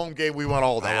want the home game. We want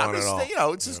all that. I want it all. You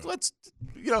know, it's just let's.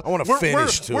 You know, I want to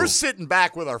finish too. We're sitting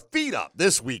back with our feet up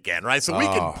this weekend, right? So we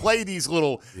can play these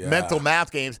little mental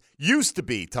math games. Used to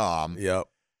be, Tom. Yep.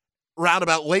 Round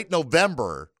about late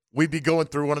November, we'd be going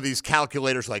through one of these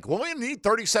calculators like, well, we need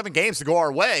 37 games to go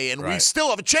our way, and we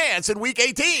still have a chance in Week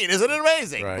 18. Isn't it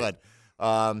amazing? Right. But.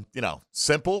 You know,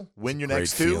 simple. Win your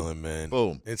next 2. Great feeling, man.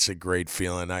 Boom. It's a great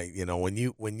feeling. When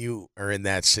you are in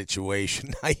that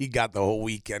situation, now you got the whole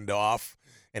weekend off,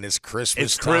 and it's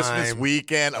Christmas time. Christmas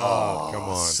weekend. Oh, come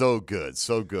on. So good,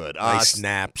 so good. Nice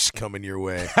naps coming your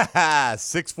way.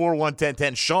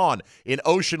 641-1010. Sean in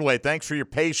Ocean Way. Thanks for your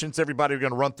patience, everybody. We're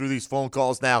going to run through these phone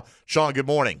calls now. Sean, good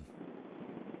morning.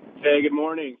 Hey, good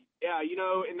morning. Yeah,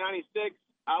 in 96,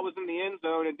 I was in the end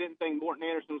zone and didn't think Morton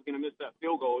Anderson was going to miss that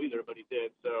field goal either, but he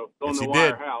did. So don't know why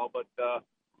or how, but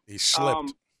he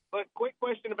slipped. But quick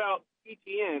question about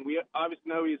ETN. We obviously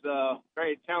know he's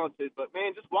very talented, but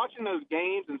man, just watching those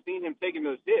games and seeing him taking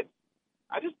those hits,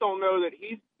 I just don't know that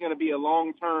he's going to be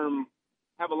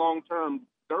have a long-term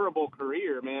durable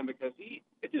career, man, because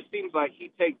it just seems like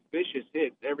he takes vicious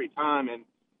hits every time, and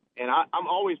I'm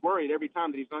always worried every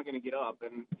time that he's not going to get up.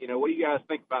 And what do you guys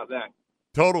think about that?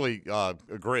 Totally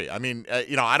agree. I mean,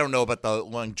 I don't know about the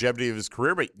longevity of his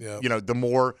career, but, the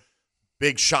more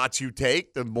big shots you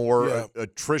take, the more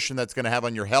attrition that's going to have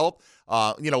on your health.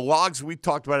 Logs, we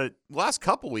talked about it the last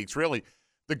couple weeks, really.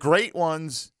 The great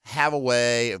ones have a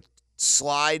way of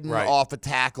sliding off a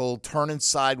tackle, turning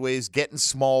sideways, getting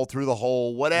small through the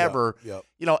hole, whatever. Yep.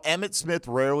 You know, Emmitt Smith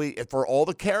rarely, for all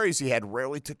the carries he had,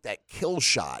 rarely took that kill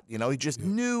shot. You know, he just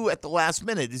knew at the last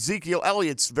minute. Ezekiel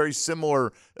Elliott's very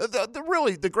similar.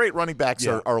 The great running backs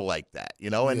are like that,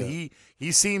 you know, and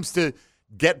he seems to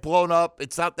get blown up.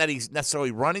 It's not that he's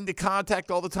necessarily running to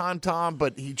contact all the time, Tom,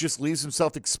 but he just leaves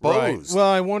himself exposed. Right.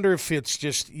 Well, I wonder if it's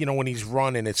just, you know, when he's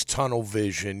running, it's tunnel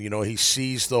vision. You know, he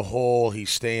sees the hole,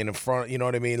 he's staying in front. You know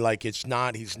what I mean? Like he's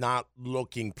not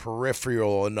looking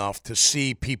peripheral enough to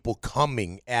see people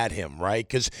coming at him, right?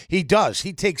 Because he does.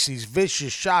 He takes these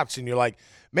vicious shots, and you're like,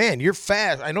 man, you're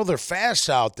fast. I know they're fast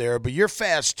out there, but you're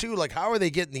fast too. Like, how are they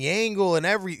getting the angle and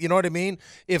you know what I mean?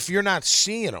 If you're not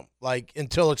seeing them, like,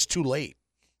 until it's too late.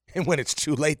 And when it's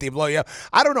too late, they blow you up.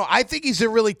 I don't know. I think he's a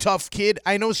really tough kid.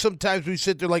 I know sometimes we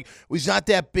sit there like, well, he's not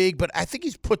that big, but I think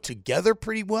he's put together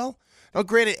pretty well. Now,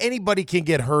 granted, anybody can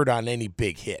get hurt on any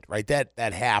big hit, right? That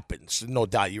happens, no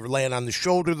doubt. You're laying on the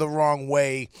shoulder the wrong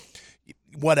way,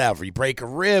 whatever. You break a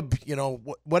rib, you know,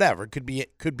 whatever. It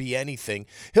could be anything.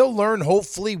 He'll learn,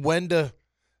 hopefully, when to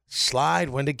slide,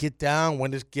 when to get down,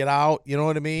 when to get out. You know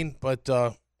what I mean? But,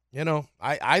 you know,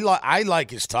 I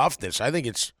like his toughness. I think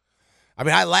it's. I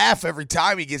mean, I laugh every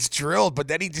time he gets drilled, but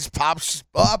then he just pops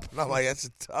up, and I'm like,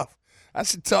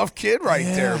 that's a tough kid right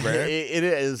there, man. It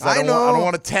is. I know. I don't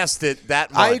want to test it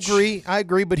that much. I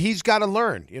agree, but he's got to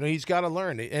learn. You know, he's got to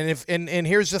learn. And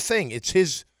here's the thing: it's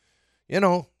his, you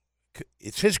know,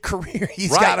 it's his career.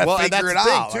 He's got to figure it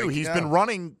out. Too. He's been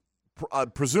running,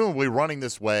 presumably running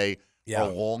this way for a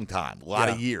long time, a lot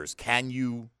of years. Can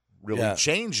you really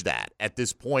change that at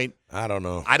this point? I don't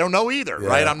know. I don't know either,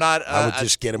 right? I'm not. I would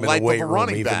just get him in the weight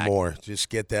room even more. Just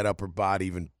get that upper body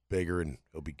even bigger, and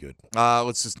he'll be good.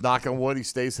 Let's just knock on wood. He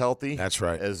stays healthy. That's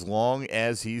right. As long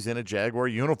as he's in a Jaguar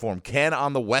uniform. Ken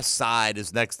on the west side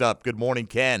is next up. Good morning,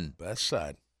 Ken. West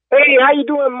side. Hey, how you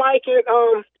doing, Mike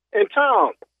and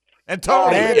Tom? And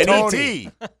Tony. And Tony.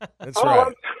 E.T. That's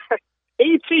right.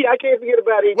 E.T. I can't forget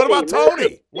about E.T. What about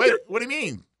Tony? Wait, what do you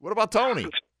mean? What about Tony?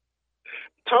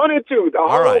 Tony too. The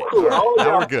all right. Crew,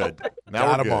 now we're good.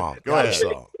 Got him all. Go ahead.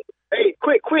 Hey,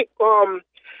 quick. How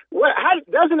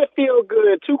doesn't it feel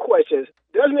good? Two questions.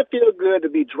 Doesn't it feel good to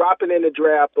be dropping in the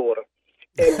draft order?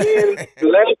 And then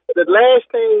the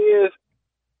last thing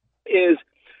is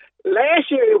last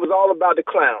year it was all about the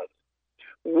clowns.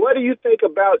 What do you think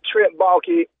about Trent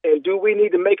Baalke, and do we need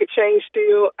to make a change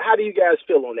still? How do you guys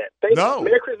feel on that? Thank you.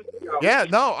 Merry Christmas. Yeah,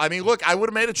 no. I mean, look, I would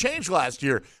have made a change last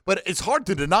year, but it's hard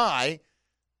to deny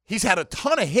he's had a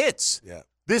ton of hits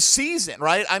this season,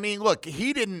 right? I mean, look,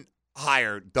 he didn't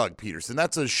hire Doug Peterson.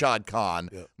 That's a Shad Khan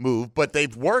move, but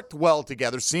they've worked well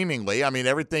together, seemingly. I mean,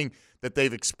 everything that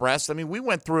they've expressed. I mean, we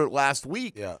went through it last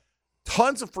week. Yeah.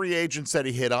 Tons of free agents that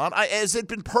he hit on. Has it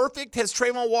been perfect? Has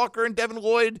Trayvon Walker and Devin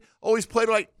Lloyd always played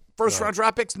like first-round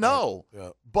draft picks? No. Yeah.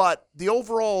 But the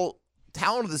overall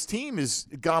talent of this team has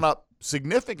gone up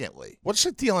significantly. What's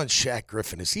the deal on Shaq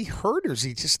Griffin? Is he hurt or is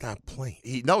he just not playing?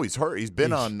 He's hurt. He's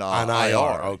been on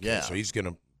IR. Okay, yeah. so he's going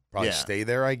to probably stay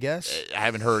there, I guess. I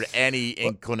haven't heard any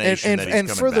inclination that he's coming back.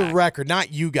 And for the record,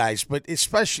 not you guys, but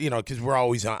especially, because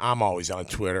I'm always on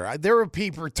Twitter. There were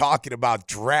people talking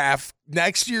about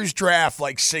next year's draft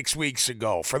like 6 weeks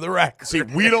ago, for the record. See,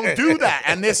 we don't do that,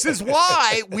 and this is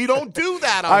why we don't do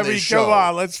that on this show. Come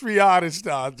on, let's be honest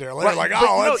out there. Let's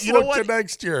look to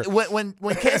next year. When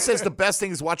Ken says the best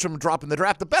thing is watching him drop in the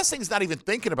draft, the best thing is not even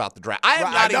thinking about the draft.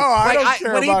 I don't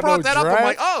care when he about brought that draft. up, I'm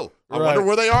like, I wonder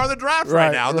where they are in the draft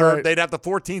right now. They'd have the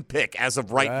 14th pick as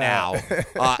of right now.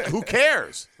 Who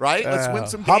cares, right? Let's win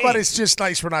some games. How about it's just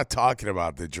nice we're not talking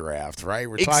about the draft, right?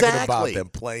 We're talking about them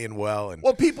playing well.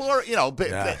 Well, people are,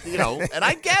 and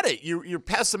I get it. You're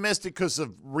pessimistic because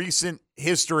of recent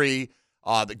history,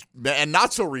 and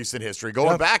not so recent history,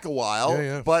 going back a while.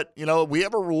 Yeah. But, we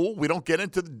have a rule. We don't get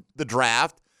into the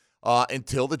draft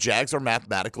until the Jags are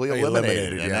mathematically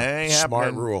eliminated. And yeah. ain't Smart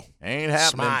happening, rule. Ain't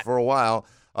happening for a while.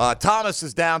 Thomas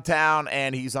is downtown,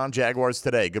 and he's on Jaguars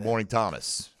Today. Good morning,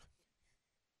 Thomas.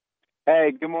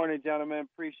 Hey, good morning, gentlemen.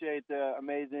 Appreciate the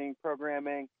amazing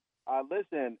programming.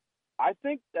 Listen, I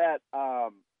think that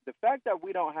the fact that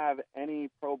we don't have any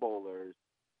Pro Bowlers,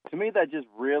 to me, that just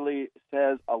really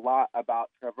says a lot about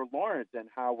Trevor Lawrence and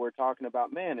how we're talking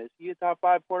about, man, is he a top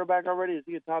 5 quarterback already? Is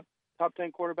he a top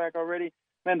 10 quarterback already?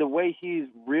 Man, the way he's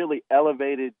really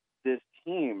elevated this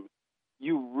team,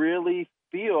 you really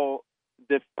feel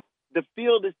the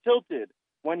field is tilted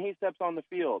when he steps on the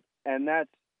field. And that's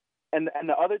and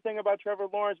the other thing about Trevor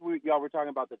Lawrence, y'all were talking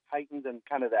about the Titans and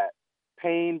kind of that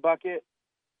pain bucket.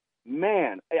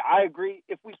 Man, I agree.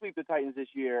 If we sweep the Titans this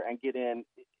year and get in,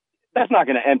 that's not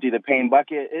going to empty the pain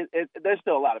bucket. There's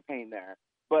still a lot of pain there.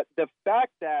 But the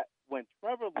fact that when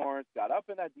Trevor Lawrence got up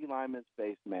in that D lineman's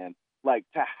face, man, like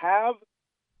to have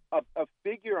a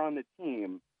figure on the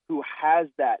team who has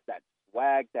that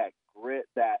swag, that grit,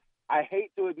 that I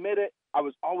hate to admit it, I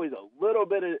was always a little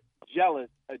bit jealous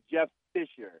of Jeff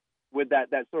Fisher with that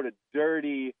sort of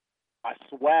dirty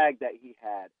swag that he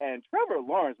had. And Trevor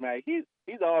Lawrence, man, he's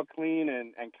all clean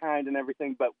and kind and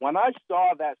everything. But when I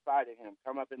saw that side of him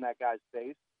come up in that guy's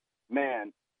face,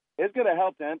 man, it's going to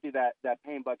help to empty that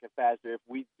pain bucket faster if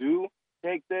we do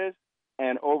take this.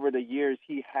 And over the years,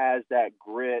 he has that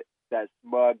grit, that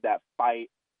smug, that fight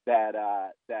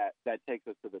that takes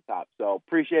us to the top. So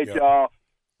appreciate y'all.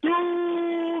 There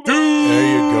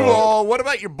you go. What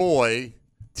about your boy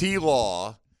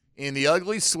T-Law in the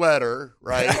ugly sweater?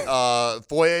 Right,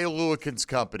 Foye Lewikins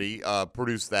Company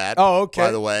produced that. Oh, okay.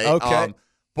 By the way, okay.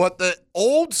 But the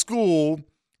old school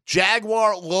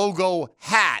Jaguar logo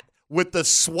hat with the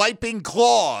swiping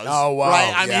claws. Oh, wow.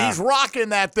 Right, I mean he's rocking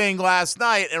that thing last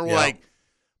night, and we're like,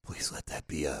 please let that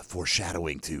be a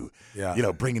foreshadowing to,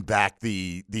 bringing back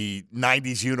the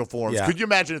 90s uniforms. Yeah. Could you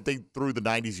imagine if they threw the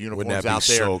 90s uniforms be out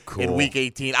there so cool? in Week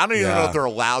 18? I don't even know if they're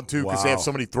allowed to because they have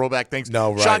so many throwback things.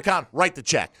 No, right. Sean Conn, write the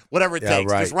check. Whatever it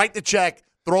takes. Right. Just write the check,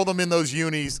 throw them in those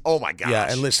unis. Oh, my gosh.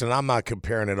 Yeah, and listen, I'm not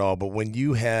comparing it all, but when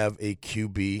you have a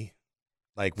QB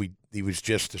like he was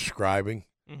just describing,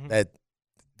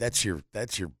 that's your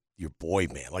boy,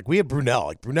 man. Like we had Brunell.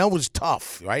 Like Brunell was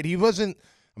tough, right? He wasn't –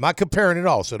 I'm not comparing it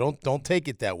all, so don't take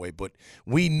it that way. But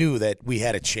we knew that we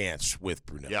had a chance with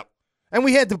Brunell. Yep. And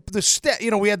we had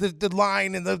we had the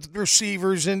line and the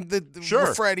receivers and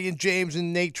the Freddie and James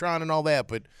and Natron and all that.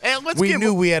 But we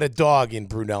knew we had a dog in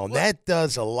Brunell, and that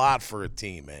does a lot for a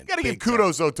team, man. Got to give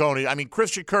kudos, though, Tony. I mean,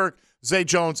 Christian Kirk, Zay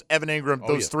Jones, Evan Ingram,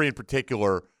 those three in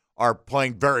particular are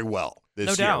playing very well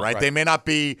this year, right? They may not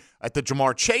be at the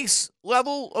Jamar Chase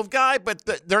level of guy, but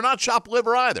they're not chopped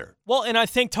liver either. Well, and I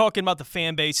think talking about the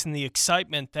fan base and the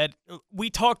excitement that we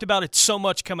talked about it so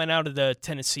much coming out of the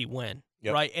Tennessee win,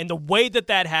 right? And the way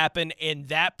that happened in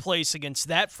that place against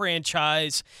that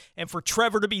franchise, and for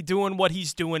Trevor to be doing what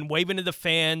he's doing, waving to the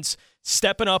fans,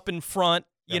 stepping up in front,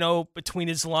 between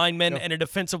his linemen and a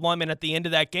defensive lineman at the end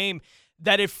of that game,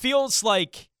 that it feels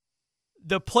like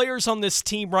the players on this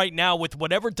team right now, with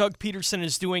whatever Doug Peterson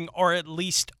is doing, are at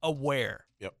least aware,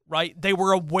 right? They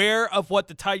were aware of what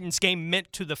the Titans game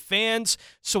meant to the fans,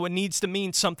 so it needs to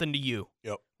mean something to you,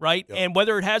 right? And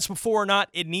whether it has before or not,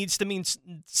 it needs to mean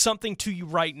something to you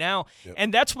right now.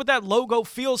 And that's what that logo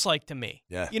feels like to me.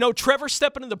 Trevor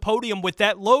stepping to the podium with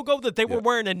that logo that they were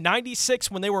wearing in '96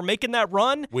 when they were making that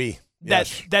run,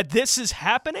 that this is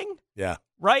happening.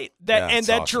 Right? That's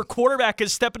awesome. Your quarterback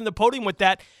is stepping to the podium with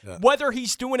that. Whether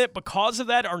he's doing it because of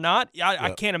that or not,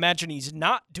 I can't imagine he's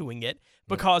not doing it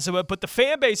because of it. But the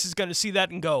fan base is going to see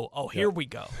that and go, oh, here we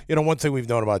go. One thing we've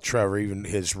known about Trevor, even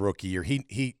his rookie year,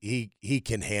 he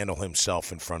can handle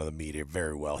himself in front of the media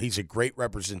very well. He's a great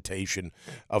representation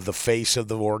of the face of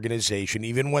the organization.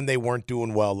 Even when they weren't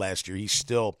doing well last year, he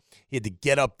had to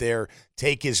get up there,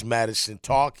 take his medicine,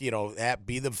 talk, be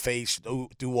the face,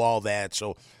 do all that.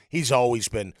 So he's always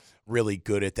been really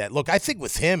good at that. Look, I think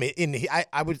with him,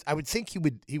 I would think he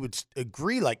would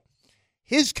agree. Like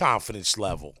his confidence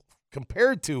level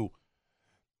compared to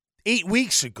 8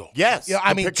 weeks ago. Yes,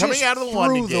 I mean, coming out of the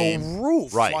London game, the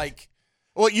roof, right? Like,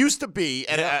 well, it used to be,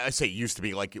 and I say it used to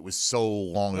be like it was so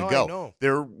long ago. I know.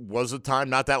 There was a time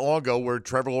not that long ago where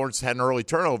Trevor Lawrence had an early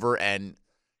turnover, and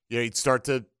he'd start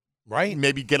to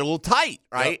maybe get a little tight,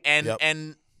 right?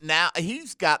 And now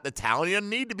he's got the talent. He doesn't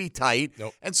need to be tight.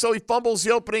 And so he fumbles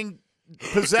the opening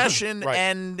possession,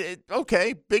 and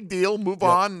big deal. Move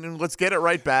on, and let's get it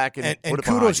right back. And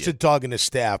kudos to Doug and his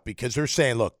staff because they're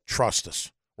saying, look, trust us.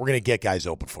 We're going to get guys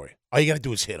open for you. All you got to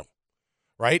do is hit them,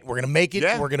 right? We're going to make it.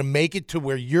 We're going to make it to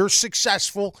where you're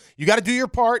successful. You got to do your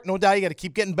part. No doubt you got to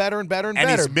keep getting better and better and better.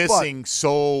 And he's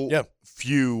missing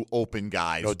few open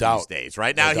guys these days,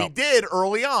 right? Now, he did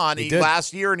early on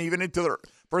last year and even into the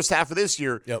first half of this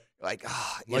year. Like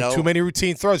too many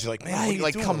routine throws. You're like, man,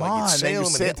 come on. He's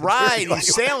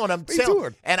sailing him.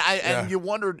 And you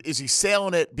wondered, is he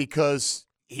sailing it because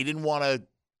he didn't want to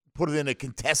put it in a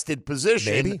contested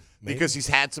position? Maybe. Because he's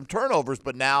had some turnovers,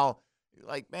 but now,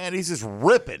 man, he's just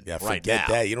ripping right now. Forget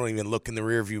that. You don't even look in the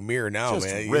rearview mirror now, just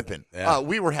man. Ripping.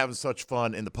 We were having such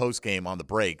fun in the post game on the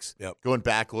breaks. Going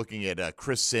back, looking at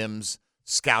Chris Sims'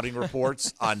 scouting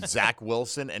reports on Zach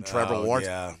Wilson and Trevor Lawrence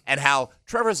and how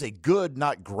Trevor has a good,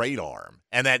 not great arm,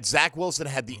 and that Zach Wilson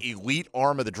had the elite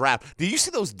arm of the draft. Did you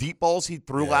see those deep balls he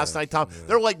threw last night, Tom?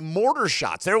 They're like mortar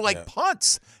shots. They're like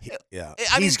punts.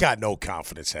 He's got no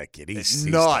confidence, that kid. He's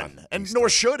none. Done. And nor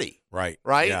should he. Right.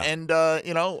 Right? Yeah. And,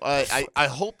 I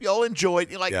hope y'all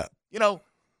enjoyed.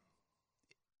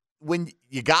 When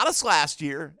you got us last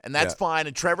year, and that's fine,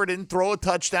 and Trevor didn't throw a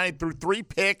touchdown. He threw 3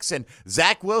 picks, and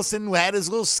Zach Wilson had his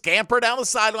little scamper down the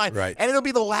sideline. Right. And it'll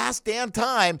be the last damn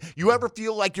time you ever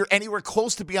feel like you're anywhere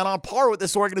close to being on par with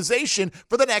this organization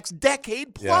for the next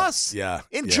decade plus.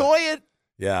 Enjoy it.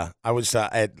 Yeah, I was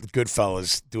at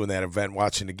Goodfellas doing that event,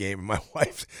 watching the game, and my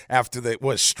wife, after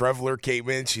Strevler came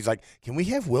in, she's like, "Can we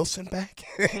have Wilson back?"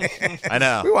 I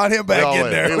know. We want him back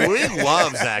in there. We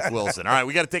love Zach Wilson. All right,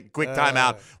 we got to take a quick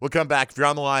timeout. We'll come back. If you're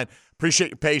on the line, appreciate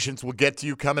your patience. We'll get to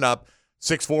you coming up.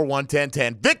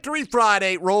 641-1010. Victory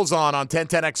Friday rolls on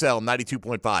 1010XL,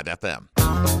 92.5 FM.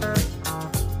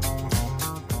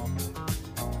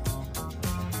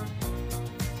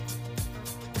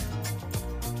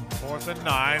 4th and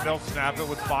 9. They'll snap it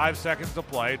with 5 seconds to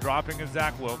play. Dropping is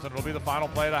Zach Wilson. It'll be the final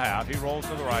play of the half. He rolls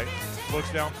to the right, looks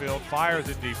downfield, fires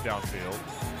it deep downfield,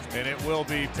 and it will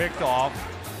be picked off.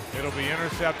 It'll be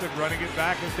intercepted. Running it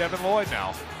back is Devin Lloyd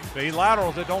now. He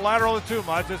laterals it. Don't lateral it too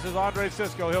much. This is Andre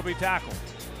Cisco. He'll be tackled.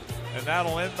 And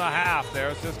that'll end the half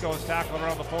there. Cisco is tackled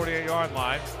around the 48-yard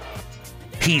line.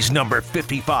 He's number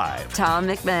 55. Tom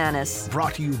McManus.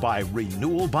 Brought to you by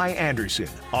Renewal by Anderson.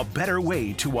 A better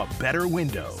way to a better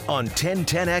window on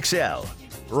 1010XL.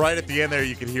 Right at the end there,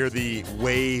 you can hear the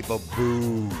wave of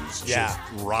boos just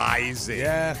rising.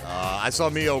 Yeah. I saw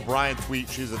Mia O'Brien tweet,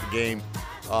 she was at the game,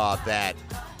 that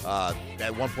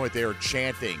at one point they were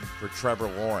chanting for Trevor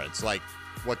Lawrence, like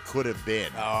what could have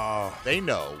been. Oh. They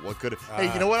know what could have.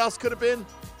 Hey, you know what else could have been?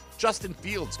 Justin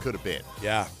Fields could have been.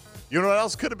 Yeah. You know what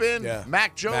else could have been? Yeah.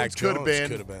 Mac Jones could have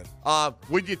been.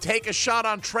 Would you take a shot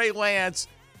on Trey Lance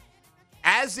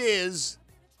as is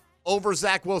over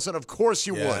Zach Wilson? Of course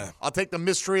you would. I'll take the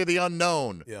mystery of the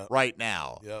unknown right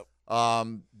now. Yep.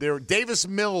 Davis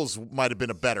Mills might have been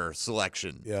a better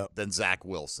selection than Zach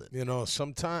Wilson. You know,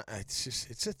 sometimes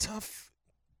it's a tough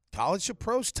college to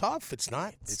pro's tough. It's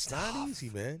not easy,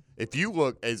 man. If you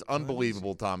look, as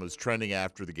unbelievable, Tom, was trending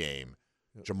after the game,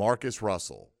 Jamarcus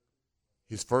Russell.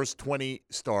 His first 20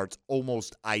 starts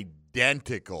almost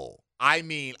identical. I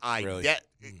mean,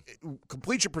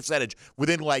 completion percentage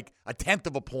within like a tenth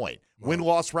of a point. Wow.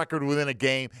 Win-loss record within a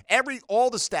game. All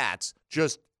the stats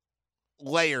just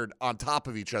layered on top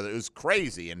of each other. It was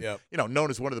crazy, and known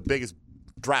as one of the biggest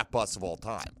draft busts of all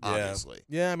time. Obviously,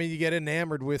 I mean, you get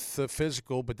enamored with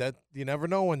physical, but that you never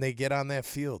know when they get on that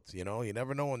field. You know, you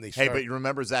never know when they start. Hey, but you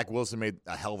remember Zach Wilson made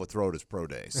a hell of a throw at his pro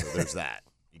day, so there's that.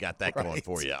 You got that going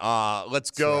for you. Let's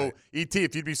go. Right. E.T.,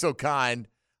 if you'd be so kind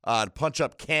to punch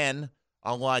up Ken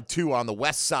on line 2 on the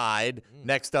west side.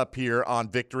 Next up here on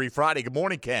Victory Friday. Good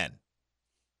morning, Ken.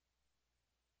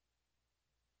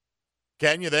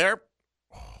 Ken, you there?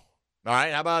 All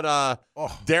right. How about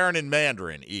Darren and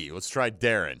Mandarin? Let's try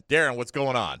Darren. Darren, what's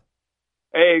going on?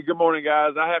 Hey, good morning,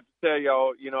 guys. I have to tell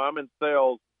y'all, I'm in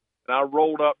sales, and I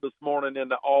rolled up this morning in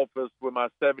the office with my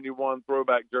 71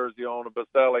 throwback jersey on, a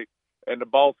Baselli. And the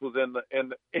boss was in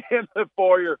the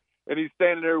foyer, and he's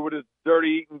standing there with his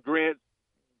dirty-eating grin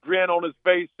on his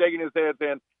face, shaking his head,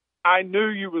 saying, "I knew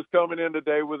you was coming in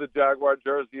today with a Jaguar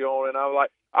jersey on." And I was like,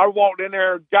 I walked in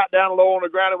there, got down low on the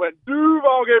ground, and went,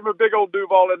 "Duval," gave him a big old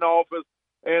Duval in the office.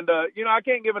 And I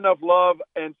can't give enough love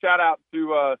and shout out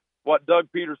to what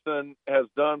Doug Peterson has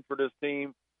done for this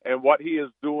team and what he is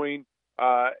doing.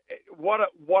 What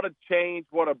a change!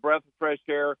 What a breath of fresh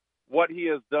air! What he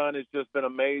has done has just been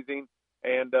amazing.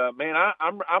 And, man,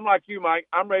 I'm like you, Mike.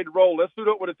 I'm ready to roll. Let's suit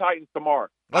up with the Titans tomorrow.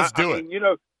 Let's do it.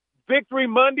 Victory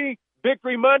Monday,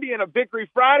 and a Victory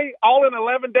Friday, all in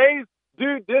 11 days.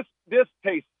 Dude, this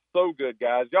tastes so good,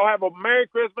 guys. Y'all have a Merry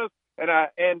Christmas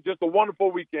and just a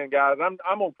wonderful weekend, guys.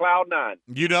 I'm on cloud 9.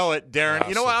 You know it, Darren. Awesome.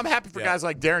 You know what? I'm happy for guys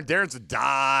like Darren. Darren's a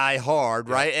die-hard,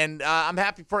 right? And I'm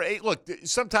happy for look,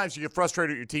 sometimes you get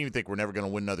frustrated with your team. You think we're never going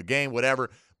to win another game, whatever.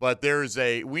 But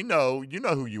you know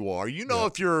who you are. You know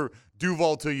if you're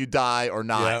Duval till you die or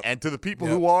not. Yep. And to the people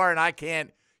who are, and I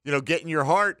can't, get in your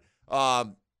heart,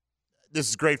 this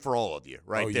is great for all of you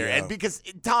right there. Yeah. And because,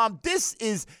 Tom, this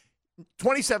is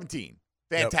 2017.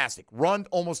 Fantastic. Run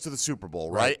almost to the Super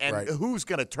Bowl, right? And who's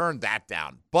going to turn that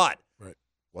down? But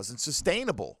wasn't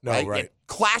sustainable, right? It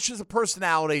clashes of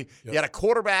personality. You had a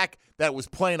quarterback that was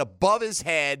playing above his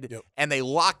head, and they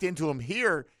locked into him.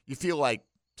 Here, you feel like,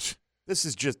 this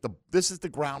is the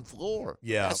ground floor.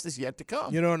 Yeah. Best is yet to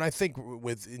come. And I think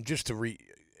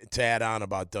to add on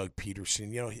about Doug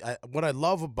Peterson, what I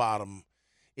love about him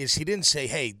is he didn't say,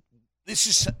 hey, this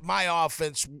is my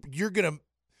offense. You got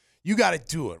to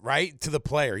do it, right, to the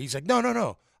player. He's like,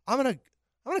 no. I'm going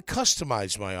to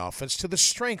customize my offense to the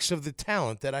strengths of the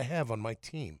talent that I have on my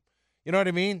team. You know what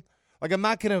I mean? Like, I'm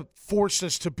not going to force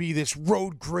us to be this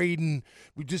road grading,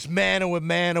 we just mano with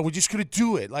mano. We're just going to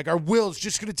do it. Like, our will's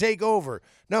just going to take over.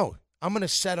 No, I'm going to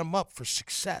set them up for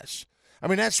success. I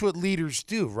mean, that's what leaders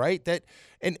do, right?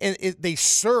 They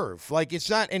serve. Like, it's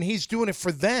not, and he's doing it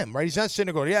for them, right? He's not sitting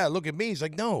there going, yeah, look at me. He's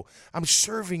like, no, I'm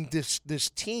serving this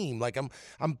team. Like,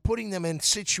 I'm putting them in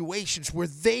situations where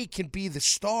they can be the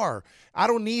star. I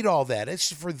don't need all that.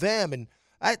 It's for them. And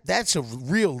that's a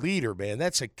real leader, man.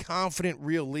 That's a confident,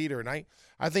 real leader. And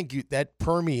I think that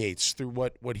permeates through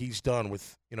what he's done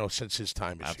with, since his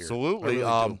time is here. Absolutely.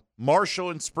 Really Marshall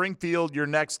in Springfield, you're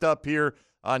next up here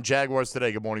on Jaguars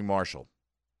Today. Good morning, Marshall.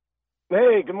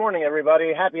 Hey, good morning,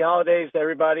 everybody. Happy holidays to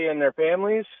everybody and their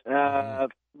families.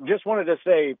 Just wanted to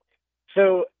say,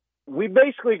 so we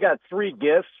basically got 3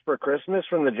 gifts for Christmas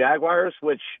from the Jaguars,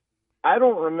 which I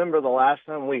don't remember the last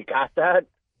time we got that.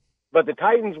 But the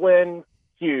Titans win,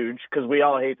 huge, because we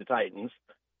all hate the Titans.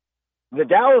 The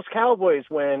Dallas Cowboys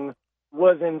win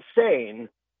was insane.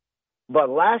 But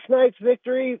last night's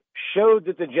victory showed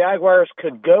that the Jaguars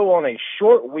could go on a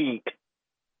short week,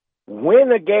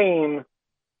 win a game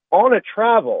on a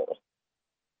travel,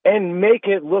 and make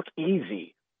it look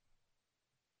easy.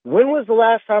 When was the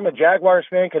last time a Jaguars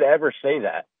fan could ever say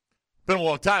that? Been a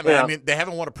long time, man. Yeah. I mean, they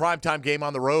haven't won a primetime game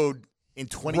on the road in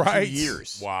 22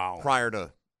 years. Wow. Prior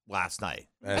to last night.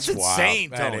 That's insane,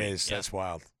 wild. Tony. That is. Yeah. That's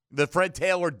wild. The Fred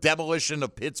Taylor demolition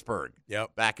of Pittsburgh.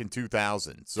 Yep. Back in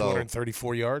 2000. So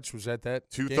 234 yards, was that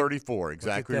 234, game?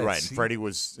 Exactly right. And Freddie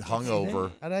was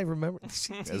hungover. How did I remember?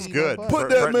 That's good. Put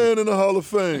that man in the Hall of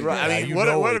Fame. Right. I mean, what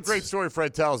a great story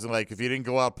Fred tells. And like, if he didn't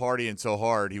go out partying so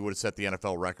hard, he would have set the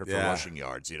NFL record for rushing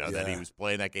yards. That he was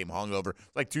playing that game hungover,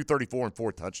 like 234 and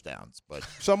 4 touchdowns. But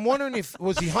so I'm wondering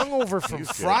was he hungover from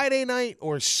Friday night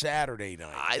or Saturday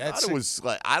night? I thought it was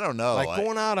like, I don't know. Like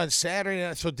going out on Saturday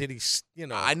night. So did he?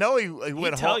 I know he went.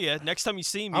 He'll tell you next time you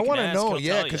see him. I want to know,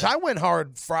 because I went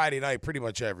hard Friday night, pretty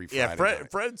much every Friday. Yeah,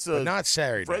 Fred's but not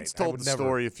Saturday. Fred's told the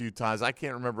story a few times. I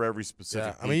can't remember every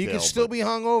specific. I mean, you can still be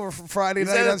hungover from Friday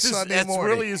night on Sunday morning. That's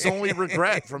really his only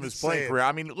regret from his playing career.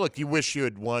 I mean, look, you wish you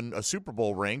had won a Super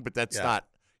Bowl ring, but that's not.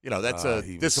 That's a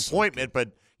disappointment. But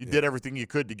you did everything you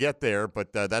could to get there.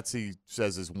 But that's, he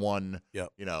says, is one.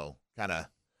 Kind of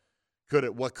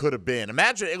what could have been.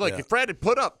 Imagine, if Fred had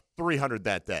put up 300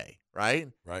 that day. Right?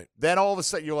 Then all of a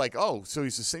sudden you're like, oh, so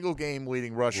he's a single game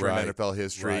leading rusher in NFL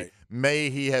history. Right. May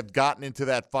he have gotten into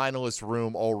that finalist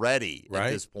room already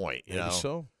at this point? Maybe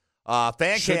so.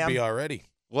 Fan Should Cam be already.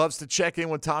 loves to check in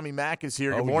when Tommy Mack is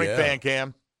here. Good morning, Fan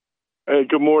Cam. Hey,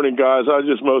 good morning, guys. I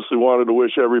just mostly wanted to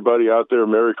wish everybody out there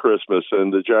Merry Christmas,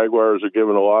 and the Jaguars are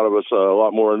giving a lot of us a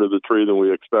lot more under the tree than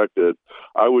we expected.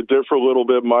 I would differ a little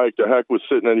bit, Mike. The heck with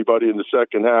sitting anybody in the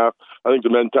second half. I think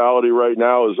the mentality right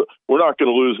now is we're not going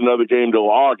to lose another game till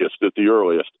August at the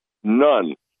earliest.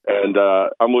 None. And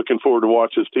I'm looking forward to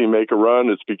watch this team make a run.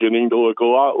 It's beginning to look a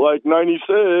lot like 96.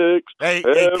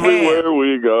 Everywhere Cam,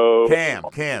 we go.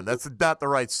 Cam, that's not the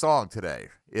right song today,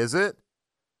 is it?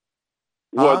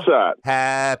 What's that?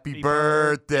 Happy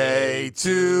birthday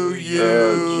to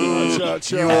you,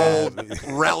 you old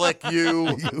relic,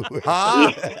 you.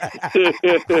 Huh?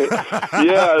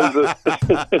 Yeah.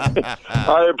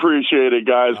 I appreciate it,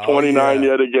 guys. 29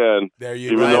 yet again. There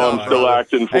you even though I'm still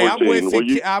acting 14.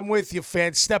 Hey, I'm with you,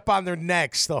 fans. Step on their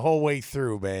necks the whole way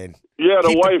through, man. Yeah,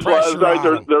 the wife last night,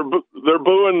 they're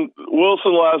booing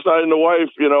Wilson last night, and the wife,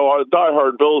 a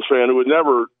diehard Bills fan who would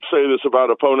never say this about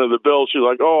an opponent of the Bills, she's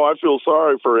like, oh, I feel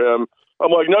sorry for him. I'm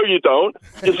like, no, you don't.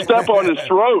 You step on his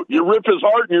throat. You rip his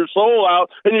heart and your soul out,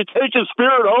 and you take his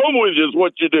spirit home with you is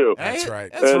what you do. That's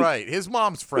right. That's right. His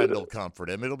mom's friend will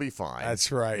comfort him. It'll be fine.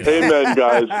 That's right. Amen,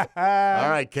 guys. All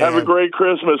right, Cam. Have a great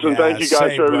Christmas, and thank you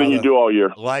guys for everything you do all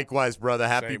year. Likewise, brother.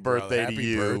 Happy birthday to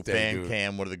you, birthday, Fan dude.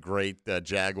 Cam, one of the great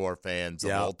Jaguar fans of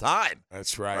all time.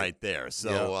 That's right. Right there.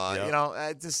 So,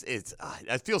 I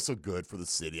feel so good for the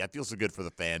city. I feel so good for the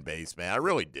fan base, man. I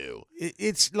really do.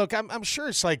 Look, I'm sure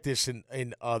it's like this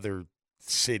in other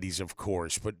cities, of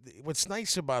course, but what's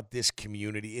nice about this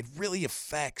community, it really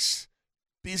affects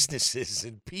businesses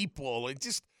and people. It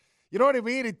just, you know what I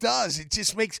mean? It does. It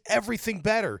just makes everything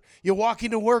better. You walk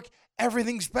into work,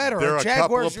 everything's better. There are a couple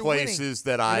of Jaguars are places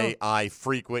winning. that I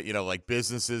frequent, like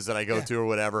businesses that I go to or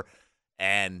whatever,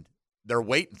 and they're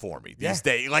waiting for me these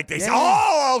days. Like they say,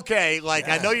 oh, okay. Like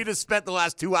I know you just spent the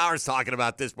last 2 hours talking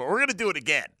about this, but we're going to do it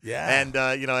again. Yeah. And,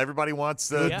 everybody wants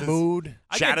to mood.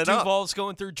 Chat it up. Duval's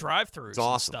going through drive-thrus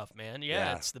awesome. and stuff, man.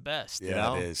 Yeah, it's the best.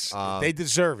 Yeah, it is. They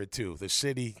deserve it, too. The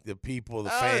city, the people, the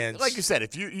fans. Like you said,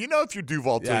 if you're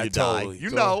Duval till you totally, die, you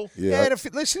know. Yeah, and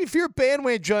if you're a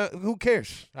bandwagon, who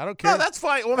cares? I don't care. No, that's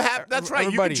fine. Well, that's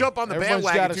right. You can jump on the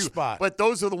bandwagon, too. Spot. But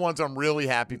those are the ones I'm really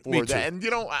happy for. Me too. And,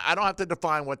 I don't have to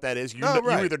define what that is. You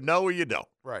either know or you don't.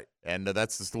 Right. And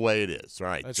that's just the way it is. All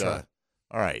right. That's right.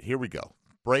 All right, here we go.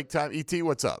 Break time. E.T.,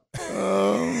 what's up?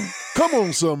 Come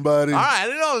on, somebody. All right, I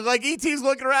don't know. Like, E.T.'s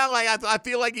looking around like I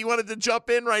feel like he wanted to jump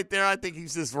in right there. I think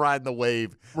he's just riding the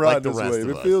wave like the rest of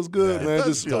us. It feels good, man.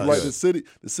 Just like the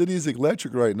city is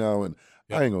electric right now, and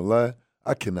I ain't going to lie.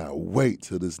 I cannot wait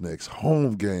till this next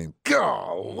home game.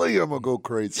 Golly, I'm going to go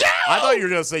crazy. I thought you were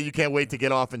going to say you can't wait to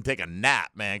get off and take a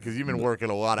nap, man, because you've been working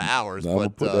a lot of hours. I'm going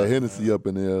to put that Hennessy up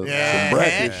in there. Yeah, some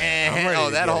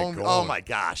brackish. That home. Oh, my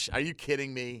gosh. Are you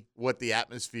kidding me? What the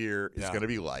atmosphere is going to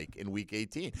be like in Week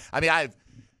 18. I mean, I have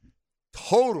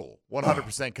total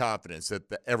 100% confidence that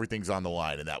everything's on the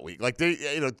line in that week. Like,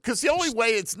 because the only way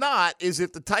it's not is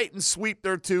if the Titans sweep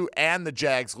their two and the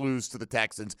Jags lose to the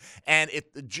Texans. And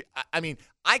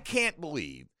I can't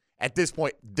believe at this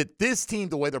point that this team,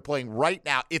 the way they're playing right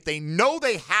now, if they know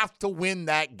they have to win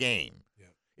that game,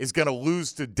 is going to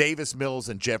lose to Davis Mills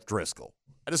and Jeff Driscoll.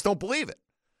 I just don't believe it.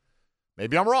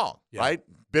 Maybe I'm wrong, right?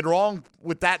 Been wrong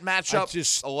with that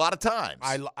matchup a lot of times.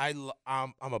 I'm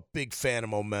a big fan of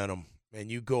momentum. And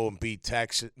you go and beat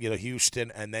Texas,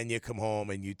 Houston, and then you come home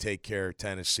and you take care of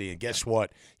Tennessee. And guess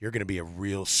what? You're going to be a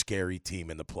real scary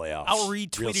team in the playoffs. I'll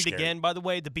retweet it again, by the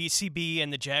way. The BCB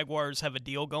and the Jaguars have a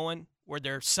deal going where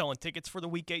they're selling tickets for the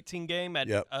Week 18 game at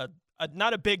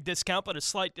not a big discount, but a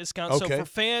slight discount. Okay. So for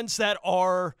fans that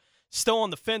are still on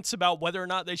the fence about whether or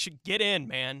not they should get in,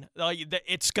 man,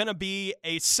 it's going to be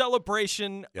a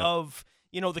celebration of –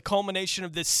 the culmination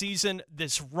of this season,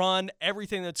 this run,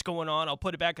 everything that's going on. I'll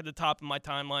put it back at the top of my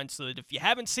timeline so that if you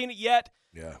haven't seen it yet,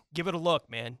 give it a look,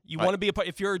 man. You want to be a part.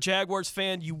 If you're a Jaguars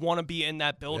fan, you want to be in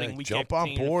that building. Jump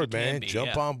on board, man.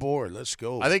 Jump on board. Let's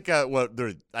go. I think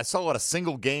I saw a lot of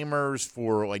single gamers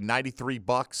for like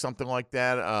 $93, something like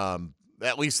that.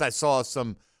 At least I saw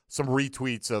some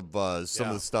retweets of some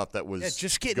of the stuff that was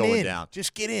going down.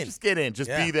 Just get in. Just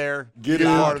be there. Get in.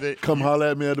 Part of it. Come holler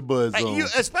at me at the Buzz Zone.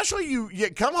 Especially you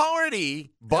come holler at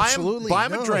E. Buy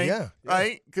him a drink,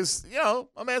 right? Because,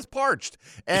 my man's parched.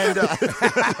 And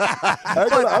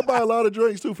I buy a lot of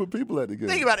drinks, too, for people at the game.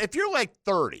 Think about it. If you're like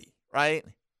 30, right,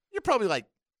 you're probably like,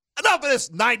 enough of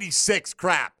this 96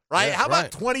 crap, right? Yeah, How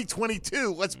about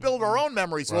 2022? Let's build our own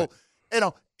memories. Right.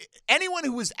 Well, anyone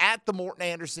who was at the Morton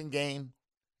Anderson game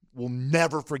will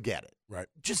never forget it. Right.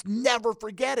 Just never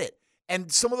forget it.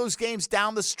 And some of those games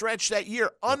down the stretch that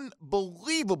year,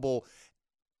 unbelievable.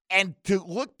 And to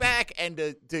look back and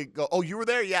to go, oh, you were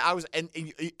there? Yeah, I was. And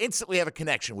you instantly have a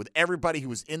connection with everybody who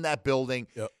was in that building.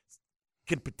 Yep.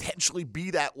 Can potentially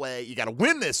be that way. You got to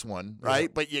win this one, right?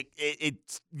 But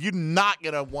you're not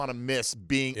going to want to miss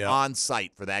being on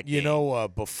site for that game.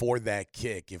 Before that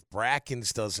kick, if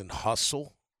Brackens doesn't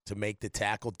hustle to make the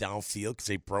tackle downfield because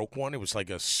they broke one. It was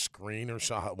like a screen or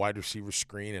a wide receiver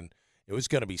screen, and it was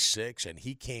going to be 6, and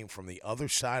he came from the other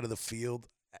side of the field.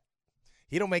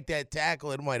 He don't make that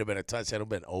tackle. It might have been a touchdown. It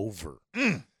would have been over.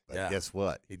 But guess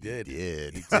what? He did. He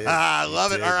did. I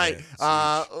love it. All right.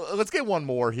 Let's get one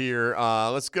more here.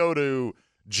 Let's go to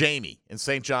Jamie in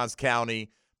St. Johns County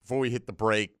before we hit the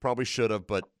break. Probably should have,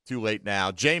 but too late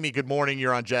now. Jamie, good morning.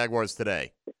 You're on Jaguars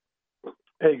Today.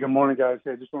 Hey, good morning, guys.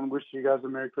 Hey, I just want to wish you guys a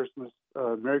Merry Christmas.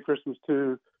 Merry Christmas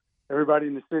to everybody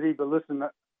in the city. But listen, I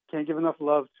can't give enough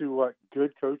love to what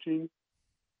good coaching,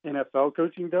 NFL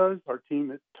coaching does. Our team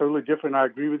is totally different. I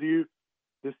agree with you.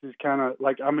 This is kind of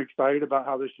like I'm excited about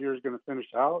how this year is going to finish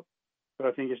out. But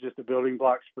I think it's just the building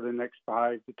blocks for the next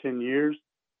 5 to 10 years.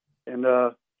 And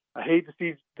I hate to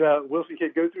see the Wilson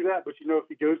kid go through that. But, if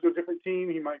he goes to a different team,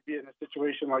 he might be in a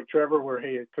situation like Trevor where,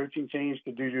 hey, a coaching change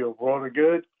could do you a world of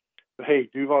good. But, hey,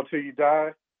 Duval till you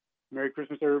die. Merry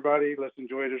Christmas, everybody. Let's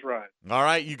enjoy this ride. All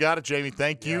right. You got it, Jamie.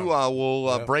 Thank you.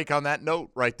 We'll break on that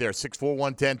note right there.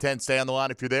 641-1010. Stay on the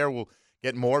line. If you're there, we'll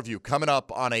get more of you. Coming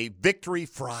up on a Victory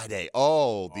Friday.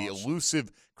 Oh, the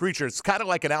elusive creature. It's kind of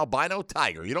like an albino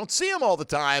tiger. You don't see him all the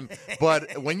time,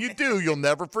 but when you do, you'll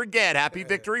never forget. Happy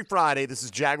Victory Friday. This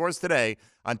is Jaguars Today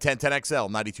on 1010XL,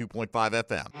 92.5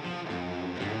 FM.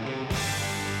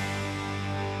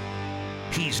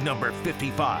 He's number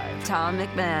 55. Tom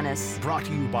McManus. Brought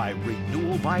to you by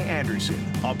Renewal by Andersen.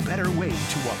 A better way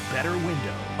to a better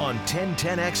window on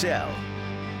 1010XL.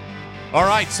 All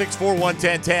right,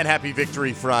 641-1010. Happy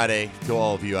Victory Friday to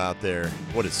all of you out there.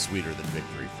 What is sweeter than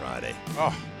Victory Friday?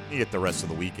 Oh, you get the rest of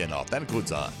the weekend off. That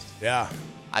includes us. Yeah.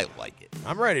 I like it.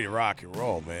 I'm ready to rock and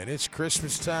roll, man. It's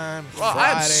Christmas time. Well,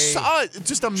 Friday. It's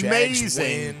just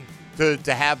amazing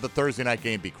to have the Thursday night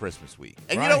game be Christmas week.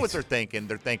 And you know what they're thinking?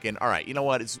 They're thinking, all right, you know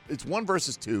what? It's 1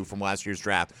 versus 2 from last year's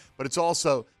draft, but it's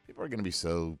also people are going to be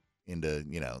so into,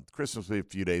 Christmas will be a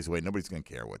few days away. Nobody's going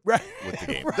to care what the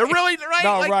game. They're really right.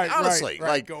 No, honestly,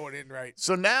 right. Going in right.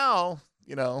 So now,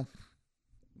 might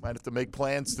have to make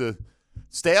plans to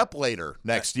stay up later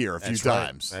next year a few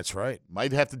times. That's right.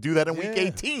 Might have to do that in week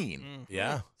 18.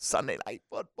 Yeah. Sunday night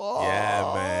football.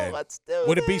 Yeah, man. Let's do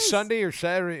Would it be Sunday or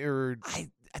Saturday or? I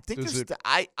think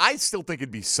I still think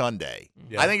it'd be Sunday.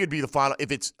 Yeah. I think it'd be the final.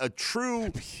 If it's a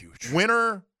true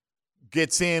winner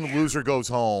gets in, loser goes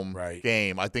home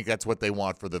game, I think that's what they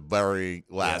want for the very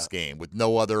last game with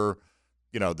no other,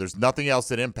 there's nothing else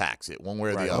that impacts it one way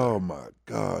or the other. Oh, my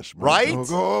gosh. Right?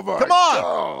 Oh, my Come on.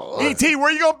 God. E.T.,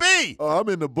 where you going to be? Oh, I'm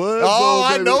in the buzz. Oh,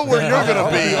 I know where you're going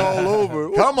to be. All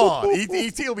over. Come on.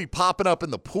 E.T. will be popping up in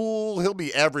the pool. He'll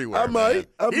be everywhere. I might.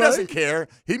 He doesn't care.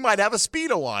 He might have a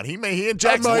Speedo on. He and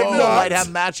Jackson might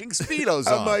have matching Speedos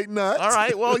on. I might not. All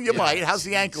right. Well, you might. How's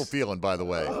the ankle feeling, by the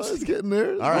way? Oh, it's getting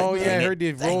there. All right. Oh, yeah. I heard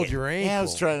you rolled your ankle. Yeah,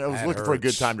 I was looking for a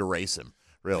good time to race him,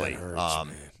 really. That hurts,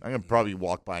 man. I'm going to probably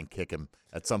walk by and kick him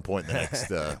at some point in the next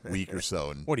week or so.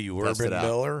 And what are you, test Urban it out.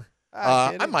 Miller?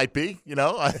 I might be,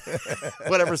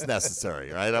 whatever's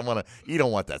necessary, right? You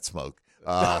don't want that smoke.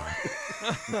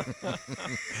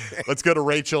 Let's go to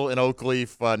Rachel in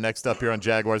Oakleaf next up here on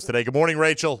Jaguars Today. Good morning,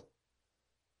 Rachel.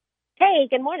 Hey,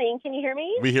 good morning. Can you hear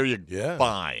me? We hear you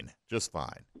fine, just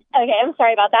fine. Okay, I'm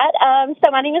sorry about that.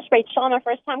 So my name is Rachel. I'm a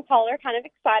first-time caller, kind of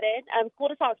excited. Cool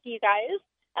to talk to you guys.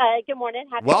 Good morning.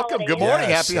 Happy Welcome. holidays. Good morning.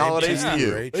 Yeah, Happy holidays to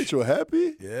you. Rachel,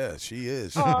 happy? Yeah, she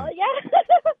is. Oh, yeah.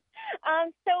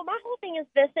 So my whole thing is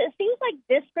this. It seems like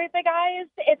this group of guys,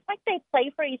 it's like they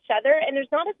play for each other, and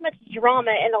there's not as much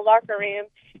drama in the locker room.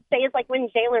 Say it's like when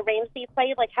Jalen Ramsey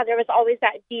played, like how there was always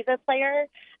that diva player.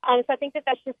 So I think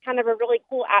that's just kind of a really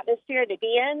cool atmosphere to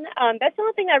be in. That's the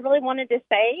only thing I really wanted to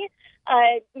say.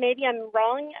 Maybe I'm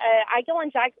wrong. I go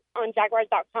on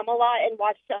Jaguars.com a lot and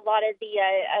watch a lot of the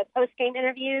post-game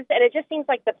interviews, and it just seems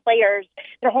like the players,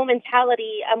 their whole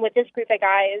mentality with this group of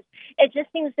guys, it just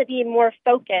seems to be more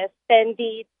focused than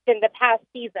the past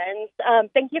seasons.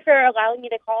 Thank you for allowing me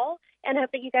to call, and I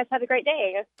hope that you guys have a great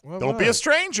day. Well, don't be a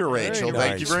stranger, Rachel.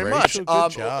 Thank you very much.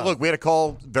 Look, we had a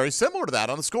call very similar to that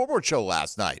on the Scoreboard Show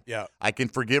last night. Yeah, I can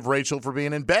forgive Rachel for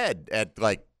being in bed at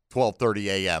like 12:30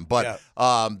 a.m. But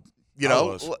look,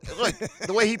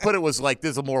 the way he put it was like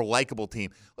this is a more likable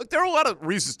team. Look, there are a lot of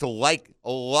reasons to like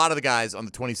a lot of the guys on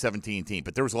the 2017 team,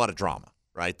 but there was a lot of drama,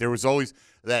 right? There was always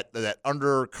that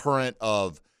undercurrent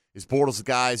of, is Bortles the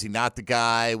guy? Is he not the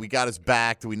guy? We got his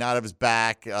back. Do we not have his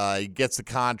back? He gets the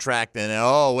contract, and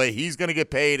oh, wait, he's going to get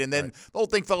paid. And then the whole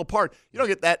thing fell apart. You don't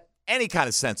get any kind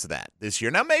of sense of that this year.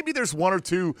 Now, maybe there's one or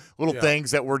two little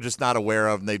things that we're just not aware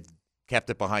of, and they've kept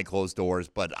it behind closed doors,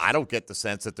 but I don't get the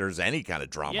sense that there's any kind of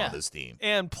drama on this team.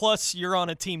 And plus, you're on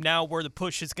a team now where the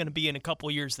push is going to be in a couple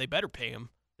of years. They better pay him.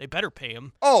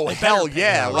 Oh, hell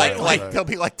yeah. Like they'll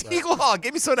be like, Eagle,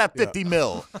 give me some of that $50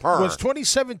 million per. Was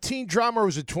 2017 drama or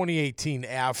was it 2018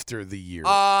 after the year?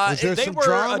 They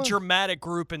were a dramatic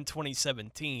group in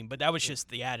 2017, but that was just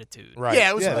the attitude. Right. Yeah,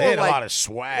 it was they had a lot of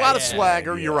swag. A lot of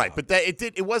swagger, you're right. But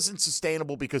it wasn't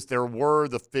sustainable because there were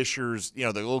the fissures,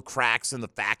 the little cracks in the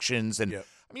factions. And I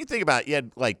mean, you think about it, you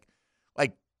had like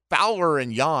Fowler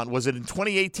and Jan, was it in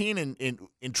 2018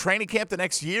 in training camp the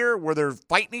next year where they're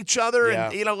fighting each other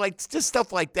and just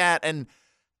stuff like that, and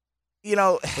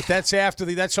but that's after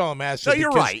that's all I'm asking. No,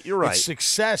 you're right. It's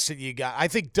success that you got. I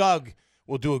think Doug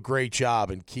will do a great job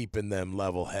in keeping them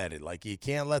level-headed. Like, you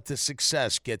can't let the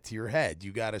success get to your head.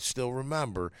 You got to still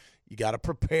remember, you got to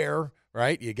prepare,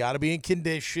 right? You got to be in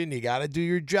condition. You got to do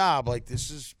your job. Like, this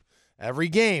is every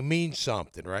game means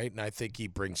something, right? And I think he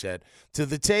brings that to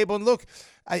the table. And look,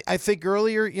 I think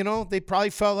earlier, they probably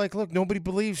felt like, look, nobody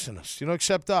believes in us,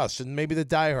 except us and maybe the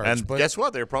diehards. And guess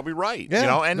what? They're probably right.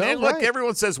 Yeah, and look,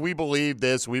 everyone says we believe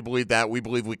this, we believe that, we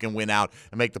believe we can win out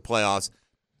and make the playoffs.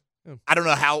 Yeah. I don't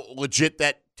know how legit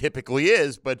that typically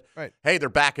is, but hey, they're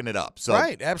backing it up. So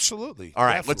right, absolutely. All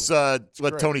right, let's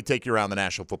let Tony take you around the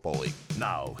National Football League.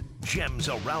 Now, Gems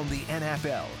Around the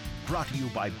NFL, brought to you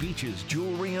by Beach's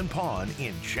Jewelry and Pawn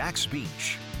in Jax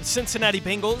Beach. The Cincinnati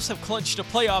Bengals have clinched a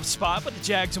playoff spot with the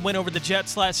Jags win over the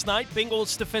Jets last night.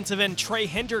 Bengals defensive end Trey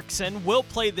Hendrickson will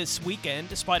play this weekend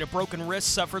despite a broken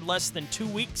wrist suffered less than 2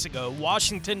 weeks ago.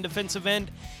 Washington defensive end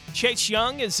Chase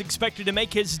Young is expected to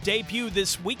make his debut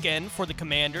this weekend for the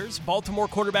Commanders. Baltimore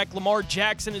quarterback Lamar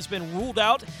Jackson has been ruled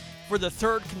out for the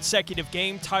third consecutive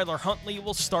game. Tyler Huntley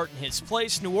will start in his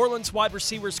place. New Orleans wide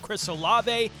receivers Chris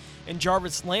Olave and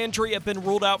Jarvis Landry have been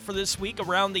ruled out for this week.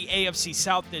 Around the AFC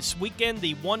South this weekend,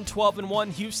 the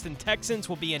 1-12-1 Houston Texans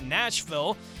will be in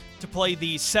Nashville to play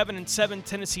the 7-7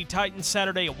 Tennessee Titans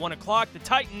Saturday at 1 o'clock. The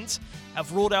Titans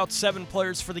have ruled out 7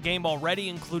 players for the game already,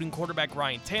 including quarterback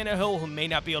Ryan Tannehill, who may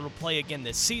not be able to play again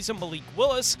this season. Malik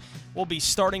Willis will be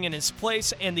starting in his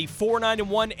place, and the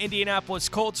 4-9-1 Indianapolis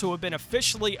Colts, who have been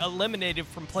officially eliminated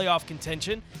from playoff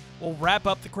contention, will wrap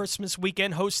up the Christmas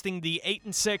weekend hosting the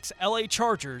 8-6 LA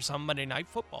Chargers on Monday Night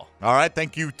Football. All right,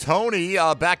 thank you, Tony.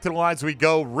 Back to the lines we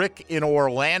go. Rick in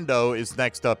Orlando is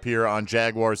next up here on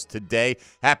Jaguars Today.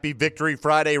 Happy Victory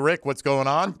Friday, Rick. What's going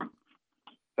on?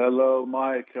 Hello,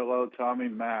 Mike. Hello, Tommy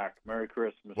Mac. Merry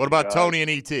Christmas. What about guys. Tony and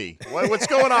E.T.? What's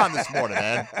going on this morning,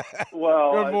 man?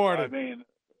 Well, Good morning.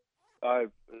 I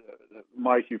mean,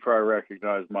 Mike, you probably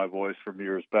recognize my voice from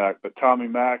years back, but Tommy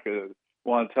Mac,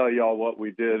 want to tell y'all what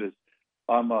we did is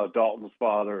I'm Dalton's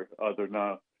father,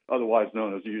 otherwise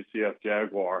known as UCF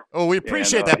Jaguar. Oh, we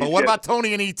appreciate that, but what about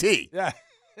Tony and E.T.? Yeah.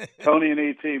 Tony and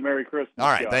E.T., Merry Christmas. All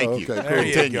right, thank you. Okay, There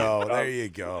you go. There you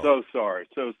go. So sorry.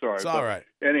 It's all right.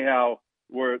 Anyhow,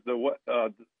 with the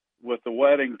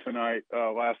wedding tonight,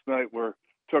 last night, we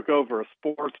took over a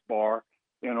sports bar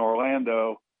in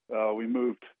Orlando. We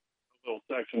moved a little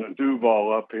section of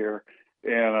Duval up here,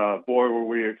 and boy, were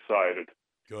we excited.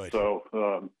 Good.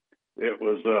 So it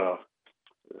was.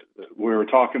 We were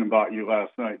talking about you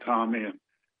last night, Tommy,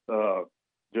 and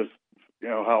just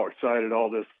how excited all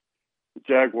this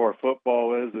Jaguar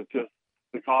football is. It just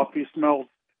the coffee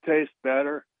tastes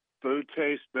better, food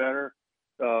tastes better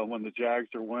when the Jags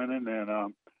are winning,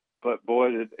 and but boy,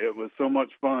 it was so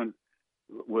much fun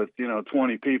with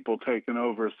 20 people taking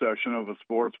over a section of a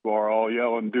sports bar, all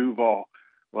yelling Duval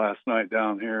last night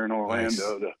down here in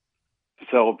Orlando to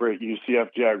celebrate UCF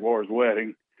Jaguars'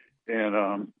 wedding,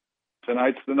 and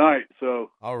tonight's the night.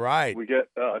 So all right, we get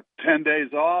 10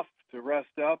 days off to rest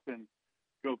up and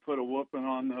go put a whooping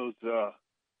on those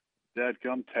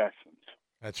dadgum Texans.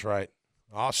 That's right.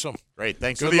 Awesome. Great.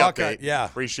 Thanks Good for the luck, update. yeah.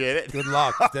 Appreciate it. Good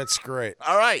luck. That's great.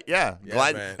 All right. Yeah. Yeah,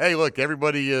 Glad. man. Hey, look,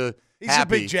 everybody He's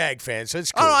happy. a big Jag fan, so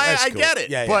it's cool. Oh, That's I cool. get it.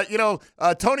 Yeah,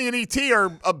 But, Tony and E.T.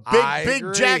 are I big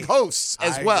agree. Jag hosts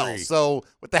as I well. agree. So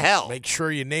what the hell? Make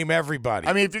sure you name everybody.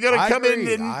 I mean, if you're going to come in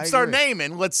and I start agree.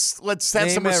 naming, let's have Name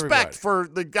some respect everybody. for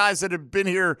the guys that have been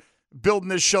here building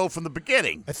this show from the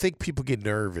beginning. I think people get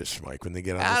nervous, Mike, when they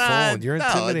get on the phone. You're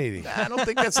intimidating. I don't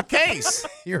think that's the case.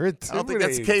 You're intimidating. I don't think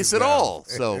that's the case to at them. all.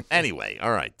 So anyway,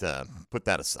 all right, put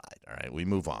that aside. All right, we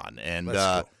move on. And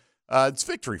it's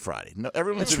Victory Friday. No,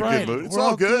 everyone's That's in a right. good mood. It's We're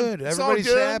all good. It's all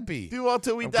Everybody's good. happy. Do all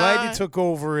till we I'm die. glad you took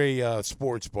over a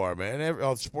sports bar, man.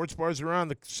 All the sports bars around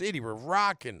the city were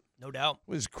rocking. No doubt.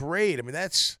 It was great. I mean,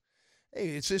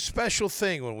 it's a special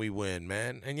thing when we win,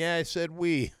 man. And yeah, I said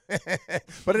we.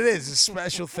 But it is a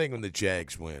special thing when the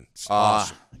Jags win. It's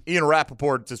awesome. Ian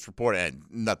Rappaport just reported, and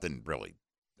nothing really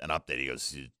an update. He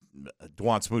goes,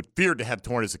 Dwan Smoot feared to have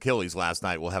torn his Achilles last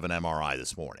night. We'll have an MRI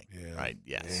this morning. Yeah. Right?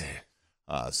 Yes.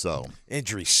 Yeah. So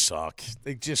injuries suck.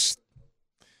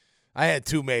 I had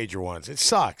 2 major ones. It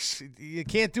sucks. You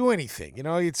can't do anything.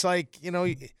 It's like,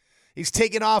 he's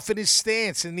taking off in his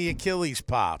stance and the Achilles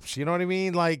pops. You know what I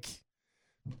mean? Like,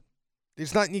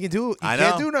 there's nothing you can do. You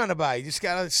can't do nothing about it. You just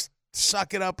got to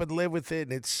suck it up and live with it.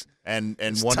 And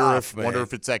it's wonder tough, wonder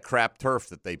if it's that crap turf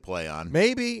that they play on.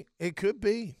 Maybe it could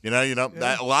be.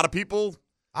 That, a lot of people.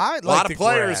 A lot of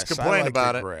players complain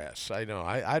about it. Grass. I know.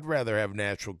 I'd rather have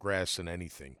natural grass than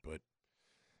anything, but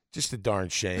just a darn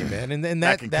shame, man. And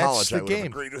Back that's in college, the I would have game.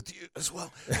 agreed with you as well.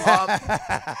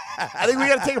 I think we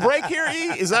got to take a break here,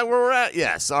 E. Is that where we're at?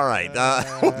 Yes. All right.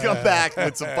 We'll come back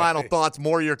with some final thoughts,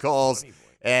 more of your calls,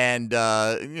 and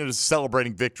just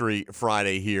celebrating Victory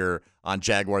Friday here on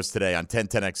Jaguars Today on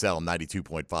 1010XL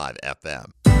 92.5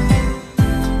 FM.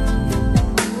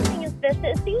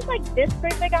 It seems like this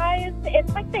group of guys,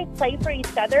 it's like they play for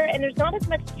each other, and there's not as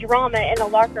much drama in the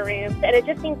locker rooms, and it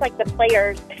just seems like the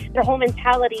players, their whole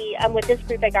mentality with this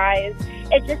group of guys,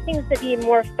 it just seems to be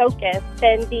more focused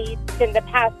than the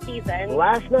past season.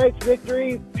 Last night's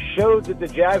victory showed that the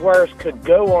Jaguars could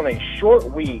go on a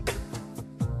short week,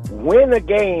 win a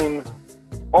game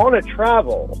on a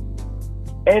travel,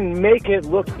 and make it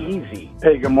look easy.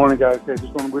 Hey, good morning, guys. I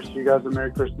just want to wish you guys a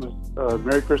Merry Christmas.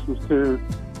 Merry Christmas to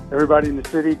everybody in the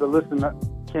city. But listen, I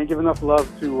can't give enough love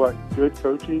to what good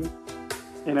coaching,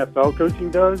 NFL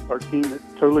coaching does. Our team is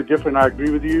totally different. I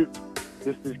agree with you.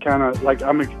 This is kind of like,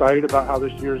 I'm excited about how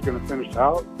this year is going to finish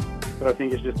out. but I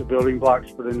think it's just the building blocks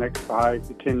for the next 5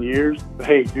 to 10 years. But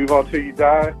hey, Duval till you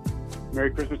die. Merry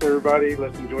Christmas, everybody.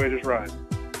 Let's enjoy this ride.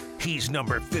 He's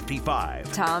number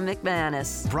 55. Tom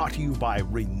McManus. Brought to you by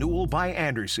Renewal by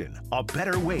Anderson. A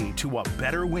better way to a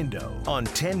better window on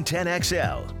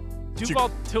 1010XL. Duval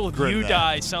till you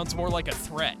die sounds more like a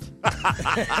threat.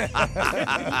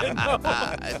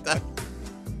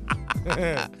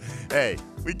 Hey,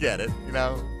 we get it. You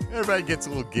know, everybody gets a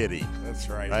little giddy. That's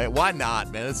right. Why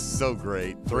not, man? This is so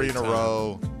great. 3 in a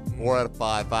row, 4 out of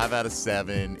 5, 5 out of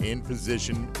 7, in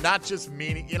position. Not just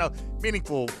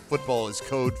meaningful football is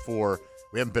code for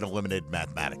we haven't been eliminated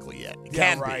mathematically yet. It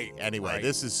can be. Anyway,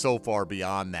 this is so far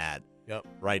beyond that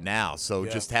right now. So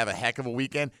just have a heck of a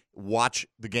weekend. Watch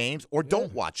the games or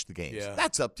don't watch the games. Yeah.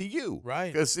 That's up to you.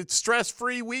 Right. Because it's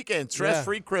stress-free weekend,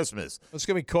 stress-free Christmas. It's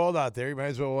going to be cold out there. You might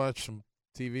as well watch some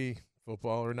TV,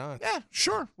 football or not. Yeah,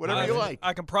 sure. Whatever you like.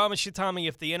 I can promise you, Tommy,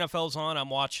 if the NFL's on, I'm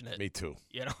watching it. Me too.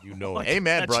 You know it.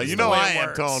 Amen, bro. You know I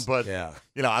am, Tone, but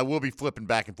I will be flipping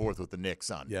back and forth with the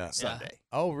Knicks on Sunday.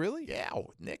 Oh, really? Yeah,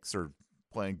 Knicks are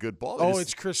playing good ball. Oh,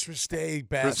 it's Christmas Day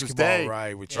basketball, Christmas Day.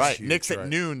 right? Which right. is huge, Knicks at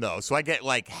noon, though, so I get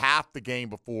like half the game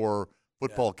before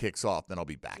football kicks off, then I'll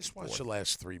be back. Just watch the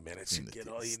last 3 minutes and get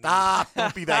all you Stop.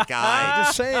 Don't be that guy. I'm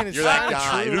just saying. It's You're that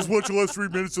guy. true. Just watch the last 3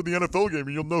 minutes of the NFL game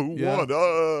and you'll know who won. Look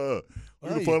at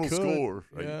the final score.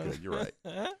 Right, you're right.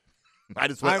 I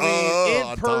just went,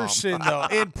 in person, though.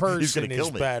 In person is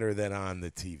better than on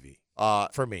the TV.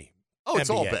 For me. Oh,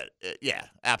 it's NBA. all better. Yeah,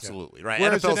 absolutely. Right.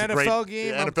 Whereas NFL's an a great, NFL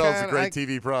game, NFL's a great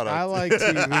TV product. I like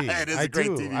TV. It is a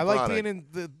great TV product. I like being in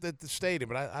the stadium,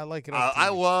 but I like it on TV. I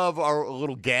love our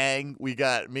little gang. We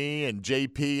got me and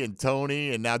JP and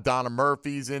Tony, and now Donna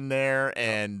Murphy's in there,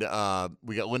 and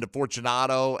we got Linda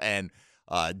Fortunato and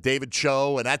David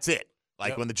Cho, and that's it.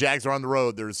 Like when the Jags are on the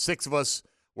road, there's 6 of us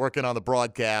working on the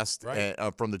broadcast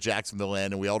from the Jacksonville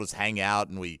end, and we all just hang out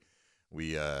and we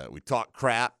talk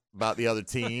crap about the other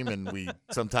team, and we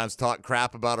sometimes talk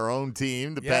crap about our own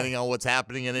team, depending on what's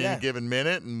happening in any given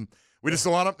minute. And we just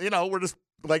want to, we're just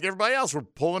like everybody else. We're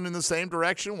pulling in the same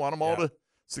direction, want them all to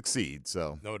succeed.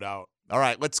 So no doubt. All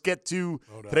right, let's get to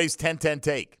today's 10-10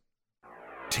 take.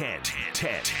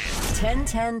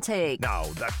 10-10 take. Now,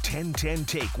 the 10-10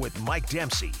 take with Mike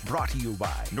Dempsey, brought to you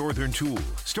by Northern Tool.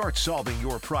 Start solving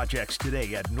your projects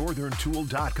today at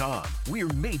northerntool.com. We're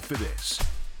made for this.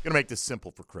 Going to make this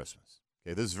simple for Christmas.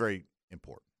 Okay, this is very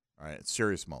important. All right, it's a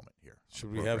serious moment here.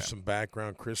 Should we have some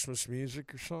background Christmas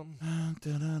music or something?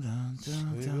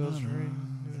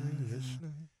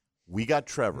 We got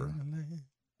Trevor,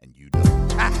 and you don't.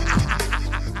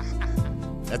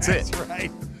 That's it. That's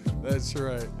right. That's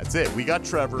right. That's it. We got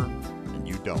Trevor, and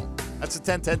you don't. That's a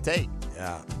 10-10 take.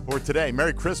 Yeah. For today,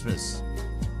 Merry Christmas,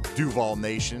 Duval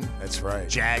Nation. That's right.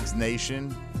 Jags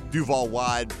Nation, Duval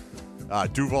Wide.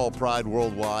 Duval Pride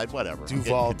Worldwide, whatever.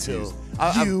 Duval till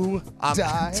you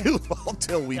die. Duval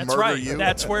till we That's murder right. you.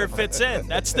 That's where it fits in.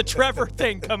 That's the Trevor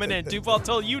thing coming in. Duval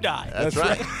till you die. That's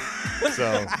right.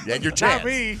 So, your chance. Not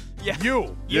me. Yeah.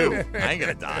 You. I ain't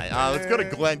going to die. Let's go to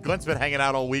Glenn. Glenn's been hanging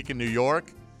out all week in New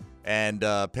York. And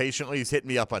patiently, he's hitting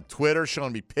me up on Twitter,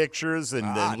 showing me pictures and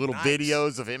little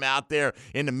videos of him out there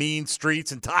in the mean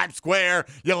streets in Times Square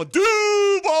yelling,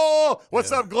 Duval!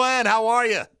 What's up, Glenn? How are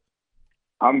you?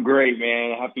 I'm great,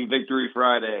 man. Happy Victory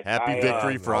Friday. Happy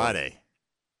Victory Friday.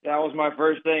 That was my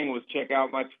first thing, was check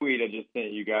out my tweet I just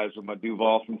sent you guys with my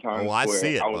Duval from Times Square. I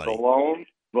see it, I was buddy. alone,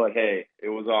 but hey, it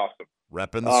was awesome.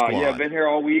 Repping the squad. Yeah, I've been here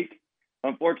all week.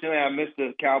 Unfortunately, I missed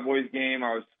the Cowboys game.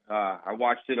 I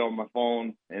watched it on my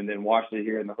phone and then watched it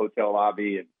here in the hotel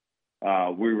lobby. And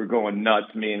we were going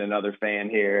nuts, me and another fan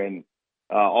here. And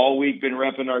all week been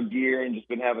repping our gear and just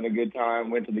been having a good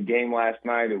time. Went to the game last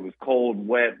night. It was cold,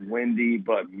 wet, windy,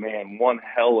 but man, one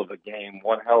hell of a game,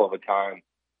 one hell of a time.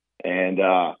 And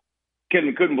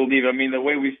couldn't believe it. I mean, the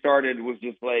way we started was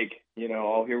just like,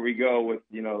 oh, here we go with,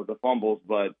 the fumbles.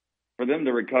 But for them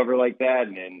to recover like that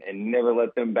and never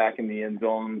let them back in the end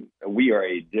zone, we are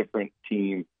a different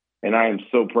team. And I am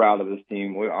so proud of this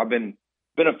team. I've been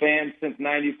a fan since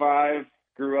 '95.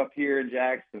 Grew up here in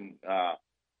Jackson.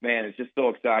 Man, it's just so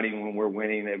exciting when we're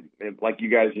winning. Like you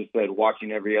guys just said,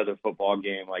 watching every other football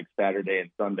game like Saturday and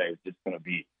Sunday is it's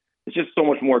just so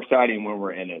much more exciting when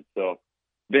we're in it. So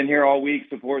been here all week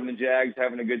supporting the Jags,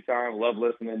 having a good time. Love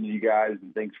listening to you guys,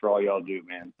 and thanks for all y'all do,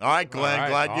 man. All right, Glenn. All right,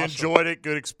 glad awesome. you enjoyed it.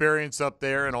 Good experience up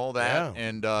there and all that. Yeah.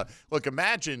 And look,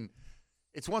 imagine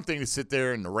it's one thing to sit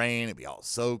there in the rain and be all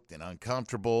soaked and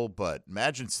uncomfortable, but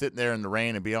imagine sitting there in the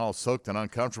rain and being all soaked and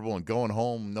uncomfortable and going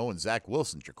home knowing Zach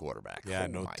Wilson's your quarterback. Yeah, oh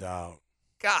no doubt.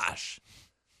 Gosh.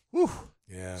 Whew.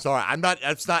 Yeah. Sorry, I'm not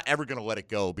ever going to let it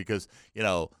go because,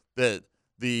 the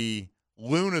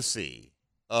lunacy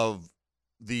of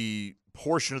the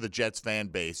portion of the Jets fan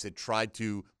base that tried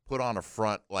to put on a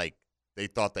front like they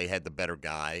thought they had the better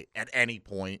guy at any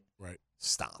point. Right.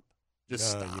 Stop.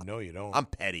 Just stop. You know you don't. I'm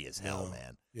petty as hell,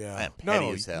 man. Yeah. I am petty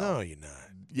as hell. No, you're not.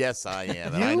 Yes, I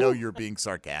am. And I know you're being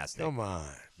sarcastic. Come on.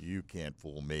 You can't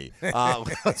fool me.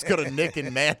 Let's go to Nick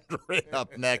and Mandarin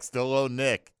up next. Hello,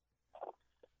 Nick.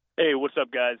 Hey, what's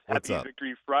up, guys? What's Happy up?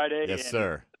 Victory Friday. Yes, and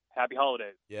sir. Happy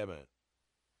holidays. Yeah, man.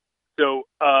 So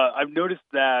I've noticed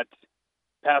that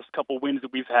past couple wins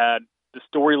that we've had, the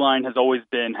storyline has always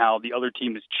been how the other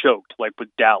team is choked, like with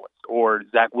Dallas, or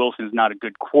Zach Wilson's not a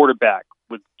good quarterback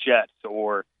with Jets,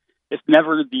 or it's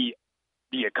never the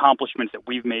accomplishments that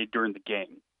we've made during the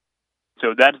game.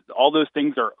 So that all those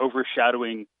things are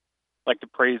overshadowing like the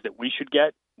praise that we should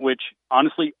get, which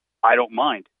honestly I don't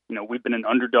mind. You know, we've been an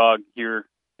underdog here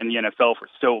in the NFL for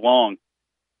so long.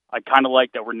 I kind of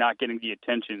like that we're not getting the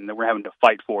attention and that we're having to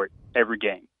fight for it every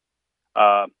game.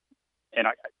 And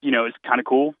it's kind of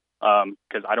cool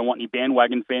because I don't want any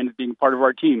bandwagon fans being part of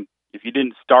our team. If you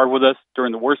didn't starve with us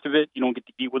during the worst of it, you don't get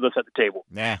to eat with us at the table.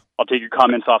 Nah. I'll take your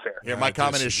comments off air. Here, my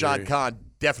comment is Shad Khan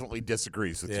definitely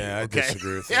disagrees with you. Yeah, I Okay?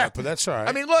 disagree with that, but that's all right.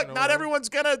 I mean, look, You know not what? everyone's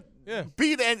going to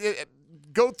be there,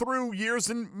 go through years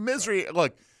in misery.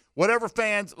 Look, whatever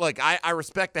fans, I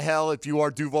respect the hell if you are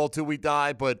Duval till we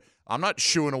die, but I'm not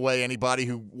shooing away anybody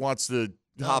who wants to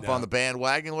hop on the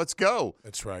bandwagon. Let's go.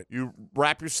 That's right. You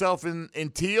wrap yourself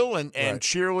in teal and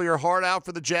cheer your heart out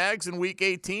for the Jags in Week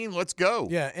 18. Let's go.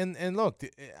 Yeah, and look,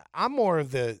 I'm more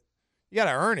of you got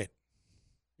to earn it.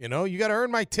 You know, you got to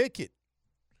earn my ticket.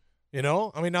 You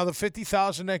know, I mean, now the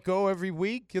 50,000 that go every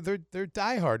week, they're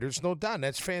diehard. There's no doubt.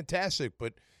 That's fantastic.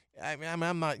 But I mean,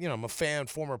 I'm not, I'm a fan,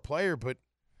 former player. But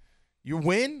you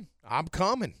win, I'm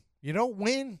coming. You don't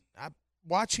win, I'm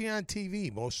watching on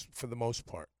TV for the most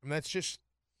part. I mean, that's just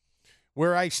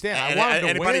where I stand. I want him to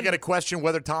anybody win. got a question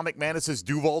whether Tom McManus is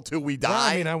Duval till we die? No,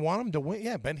 I mean, I want him to win.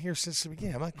 Yeah, been here since the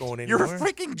beginning. I'm not going anywhere. You're a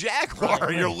freaking Jaguar.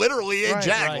 Right. You're literally a Right,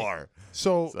 Jaguar. right.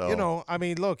 So, I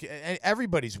mean, look,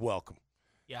 everybody's welcome.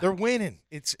 Yeah. They're winning.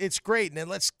 It's great. And then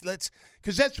let's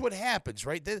because that's what happens,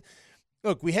 right?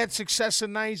 Look, we had success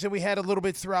in the 90s and we had a little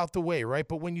bit throughout the way, right?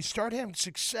 But when you start having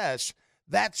success,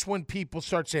 that's when people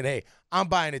start saying, hey, I'm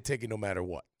buying a ticket no matter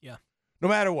what. Yeah. No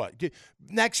matter what.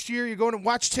 Next year, you're going to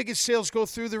watch ticket sales go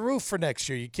through the roof for next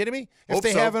year. You kidding me? If Hope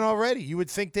they so. haven't already, you would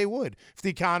think they would. If the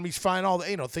economy's fine, all the,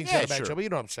 things Yeah, have match sure. up. You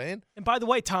know what I'm saying? And by the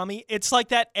way, Tommy, it's like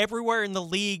that everywhere in the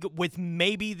league with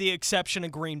maybe the exception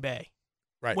of Green Bay.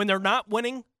 Right. When they're not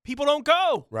winning, people don't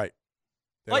go. Right.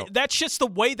 That's just the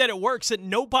way that it works, that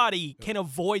nobody can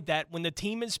avoid that. When the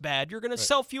team is bad, you're going to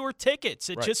sell fewer tickets.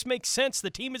 It just makes sense. The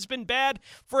team has been bad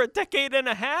for a decade and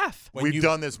a half. We've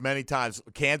done this many times.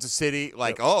 Kansas City,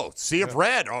 Sea of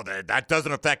Red. Oh, that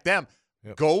doesn't affect them.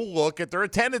 Yep. Go look at their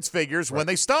attendance figures when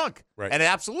they stunk. Right. And it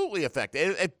absolutely it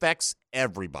affects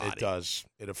everybody. It does.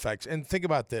 It affects. And think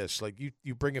about this. Like,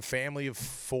 you bring a family of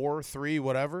 4, 3,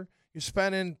 whatever. You're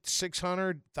spending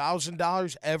 $600,000,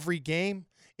 $1,000 every game.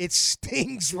 It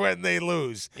stings when they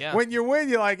lose. Yeah. When you win,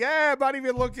 you're like, I'm not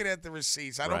even looking at the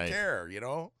receipts. I don't Right. care, I mean,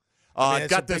 I've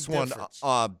it's a got this big one difference.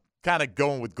 kind of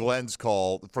going with Glenn's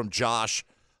call from Josh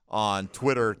on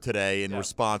Twitter today in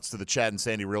response to the Chad and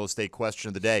Sandy real estate question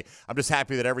of the day. I'm just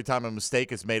happy that every time a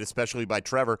mistake is made, especially by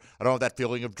Trevor, I don't have that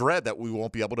feeling of dread that we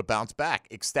won't be able to bounce back.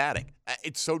 Ecstatic.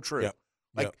 It's so true.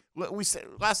 Yep. We said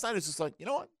last night, it's just like, you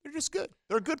know what? They're just good.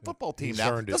 They're a good football team He's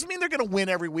now. earned it. Doesn't mean they're going to win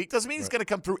every week. Doesn't mean he's going to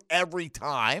come through every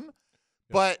time.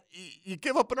 But you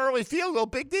give up an early field goal,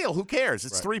 big deal. Who cares?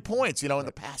 It's 3 points. In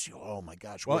the past, oh, my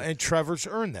gosh. Well, and Trevor's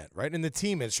earned that, right? And the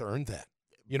team has earned that.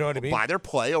 You know what I mean? By their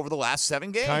play over the last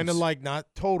 7 games. Kind of like, not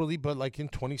totally, but like in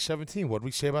 2017, what did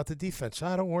we say about the defense?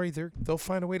 Don't worry, they'll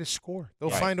find a way to score. They'll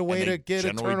find a way to get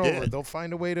a turnover. They'll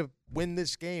find a way to win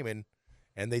this game,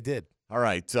 and they did. All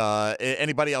right.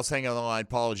 Anybody else hanging on the line?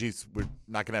 Apologies. We're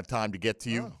not going to have time to get to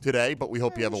you today, but we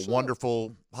hope you have a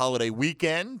wonderful holiday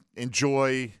weekend.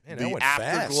 Enjoy the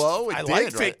afterglow. I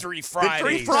like Victory Friday.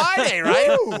 Victory Friday,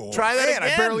 right? Try that again.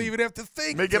 I barely even have to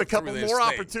think. May get a couple more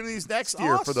opportunities next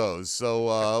year for those.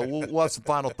 So we'll have some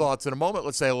final thoughts in a moment.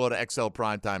 Let's say hello to XL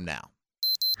Primetime now.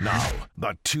 Now,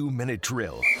 the 2-minute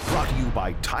drill brought to you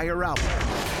by Tire Outlet.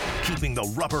 Keeping the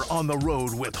rubber on the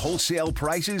road with wholesale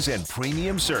prices and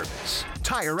premium service.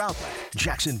 Tire Outlet,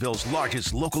 Jacksonville's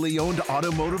largest locally owned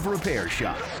automotive repair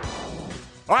shop.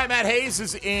 All right, Matt Hayes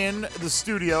is in the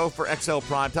studio for XL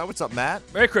Primetime. What's up, Matt?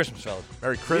 Merry Christmas, fellas.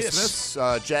 Merry Christmas.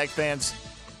 Jag fans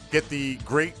get the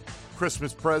great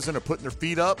Christmas present of putting their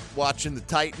feet up, watching the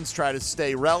Titans try to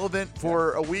stay relevant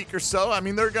for a week or so. I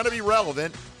mean, they're going to be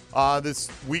relevant. This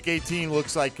Week 18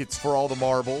 looks like it's for all the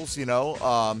marbles,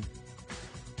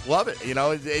 Love it. You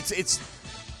know, it's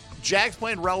Jags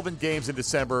playing relevant games in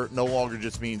December no longer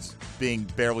just means being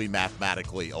barely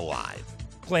mathematically alive.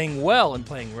 Playing well and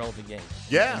playing relevant games.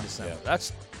 Yeah. In December.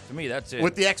 That's, to me, that's it.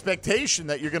 With the expectation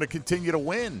that you're going to continue to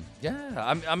win.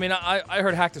 Yeah. I mean, I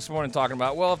heard Hack this morning talking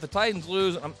about, well, if the Titans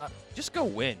lose, just go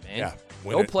win, man. Yeah.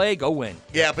 Go play, go win.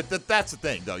 Yeah, but that's the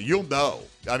thing, though. You'll know.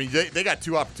 I mean, they got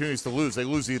 2 opportunities to lose. They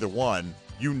lose either one.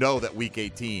 You know that Week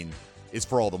 18 is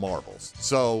for all the marbles.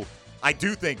 So I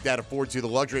do think that affords you the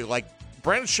luxury. Like,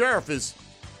 Brandon Sheriff is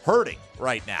hurting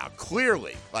right now,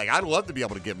 clearly. Like, I'd love to be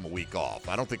able to give him a week off.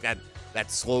 I don't think that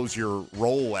slows your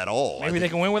role at all. Maybe they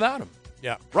can win without him.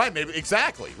 Yeah. Right, maybe.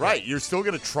 Exactly. Right. You're still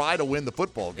going to try to win the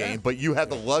football game, but you have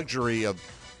the luxury of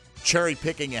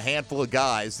cherry-picking a handful of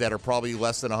guys that are probably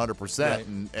less than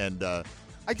 100% and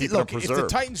keep them preserved. If the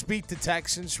Titans beat the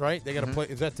Texans, right, they got to play.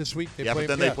 Is that this week? But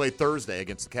then they play Thursday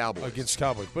against the Cowboys.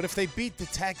 But if they beat the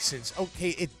Texans,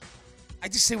 okay, I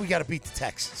just say we got to beat the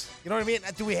Texans. You know what I mean?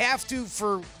 Do we have to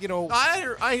for,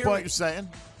 I hear what you're saying.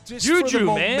 Juju,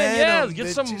 man. Yeah, get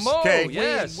some more. Okay,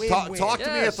 yes. Talk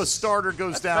to me if a starter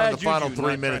goes down in the final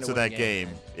 3 minutes of that game.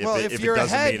 If you're it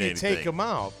doesn't ahead, mean you anything. take them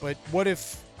out. But what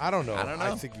if I don't know?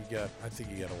 I think you got to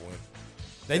win.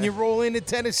 Then you roll into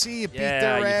Tennessee, you beat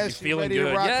their ass, you're ready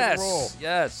to rock and roll.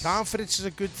 Yes. Confidence is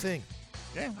a good thing.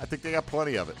 Yeah, I think they got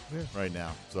plenty of it right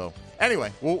now. So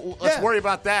anyway, let's worry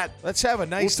about that. Let's have a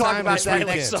nice time. time We'll talk about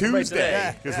that this next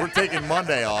Tuesday because we're taking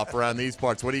Monday off around these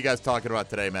parts. What are you guys talking about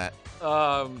today, Matt?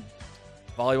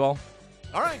 Volleyball.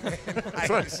 All right.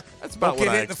 That's about what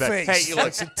I expect. Hey,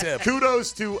 look,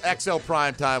 kudos to XL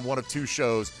Primetime, one of 2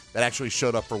 shows that actually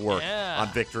showed up for work on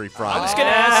Victory Friday. I was going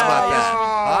to ask about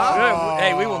that.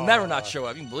 Hey, we will never not show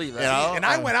up. You can believe that. And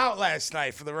I went out last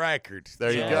night for the record.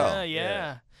 There you go.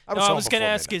 Yeah. I was going to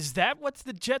ask, is that what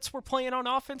the Jets were playing on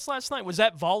offense last night? Was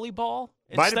that volleyball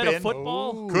instead of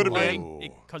football? Could have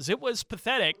been. Because it was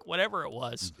pathetic, whatever it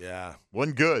was. Yeah.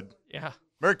 Wasn't good. Yeah.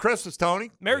 Merry Christmas, Tony.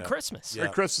 Merry Christmas. Merry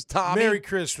Christmas, Tommy. Merry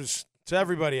Christmas to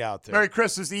everybody out there. Merry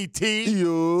Christmas, E.T.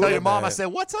 Tell your mom I said,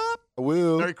 what's up? I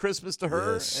will. Merry Christmas to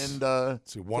her. Yes. And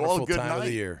it's a wonderful good time night. of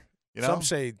the year. You know? Some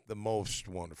say the most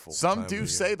wonderful. Some do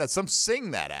say that. Some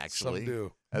sing that, actually.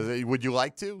 Some do. Would you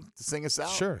like to sing us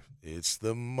out? Sure. It's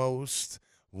the most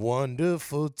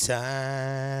wonderful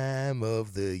time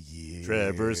of the year.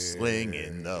 Trevor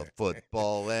slinging the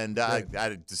football, and I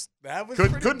just that was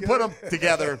couldn't put them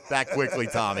together that quickly,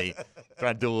 Tommy.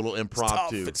 Trying to do a little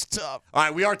impromptu. It's tough. All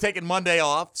right, we are taking Monday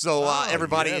off, so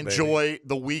everybody enjoy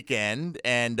the weekend,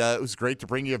 and it was great to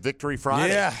bring you a Victory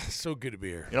Friday. Yeah, so good to be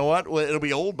here. You know what? Well, it'll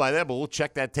be old by then, but we'll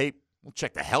check that tape. We'll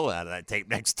check the hell out of that tape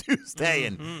next Tuesday,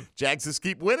 and Jags just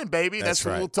keep winning, baby. That's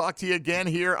right. We'll talk to you again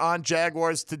here on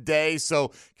Jaguars Today.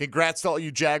 So congrats to all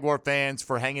you Jaguar fans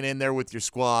for hanging in there with your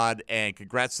squad, and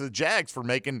congrats to the Jags for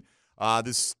making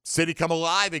this city come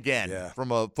alive again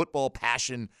from a football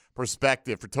passion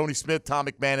perspective. For Tony Smith, Tom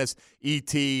McManus,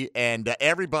 E.T., and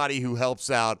everybody who helps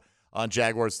out on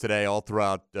Jaguars Today all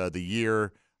throughout the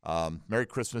year. Merry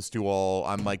Christmas to all.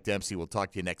 I'm Mike Dempsey. We'll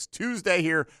talk to you next Tuesday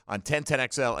here on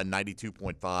 1010XL and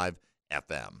 92.5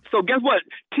 FM. So guess what?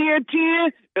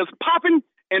 10-10 is popping,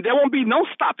 and there won't be no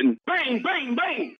stopping. Bang, bang, bang.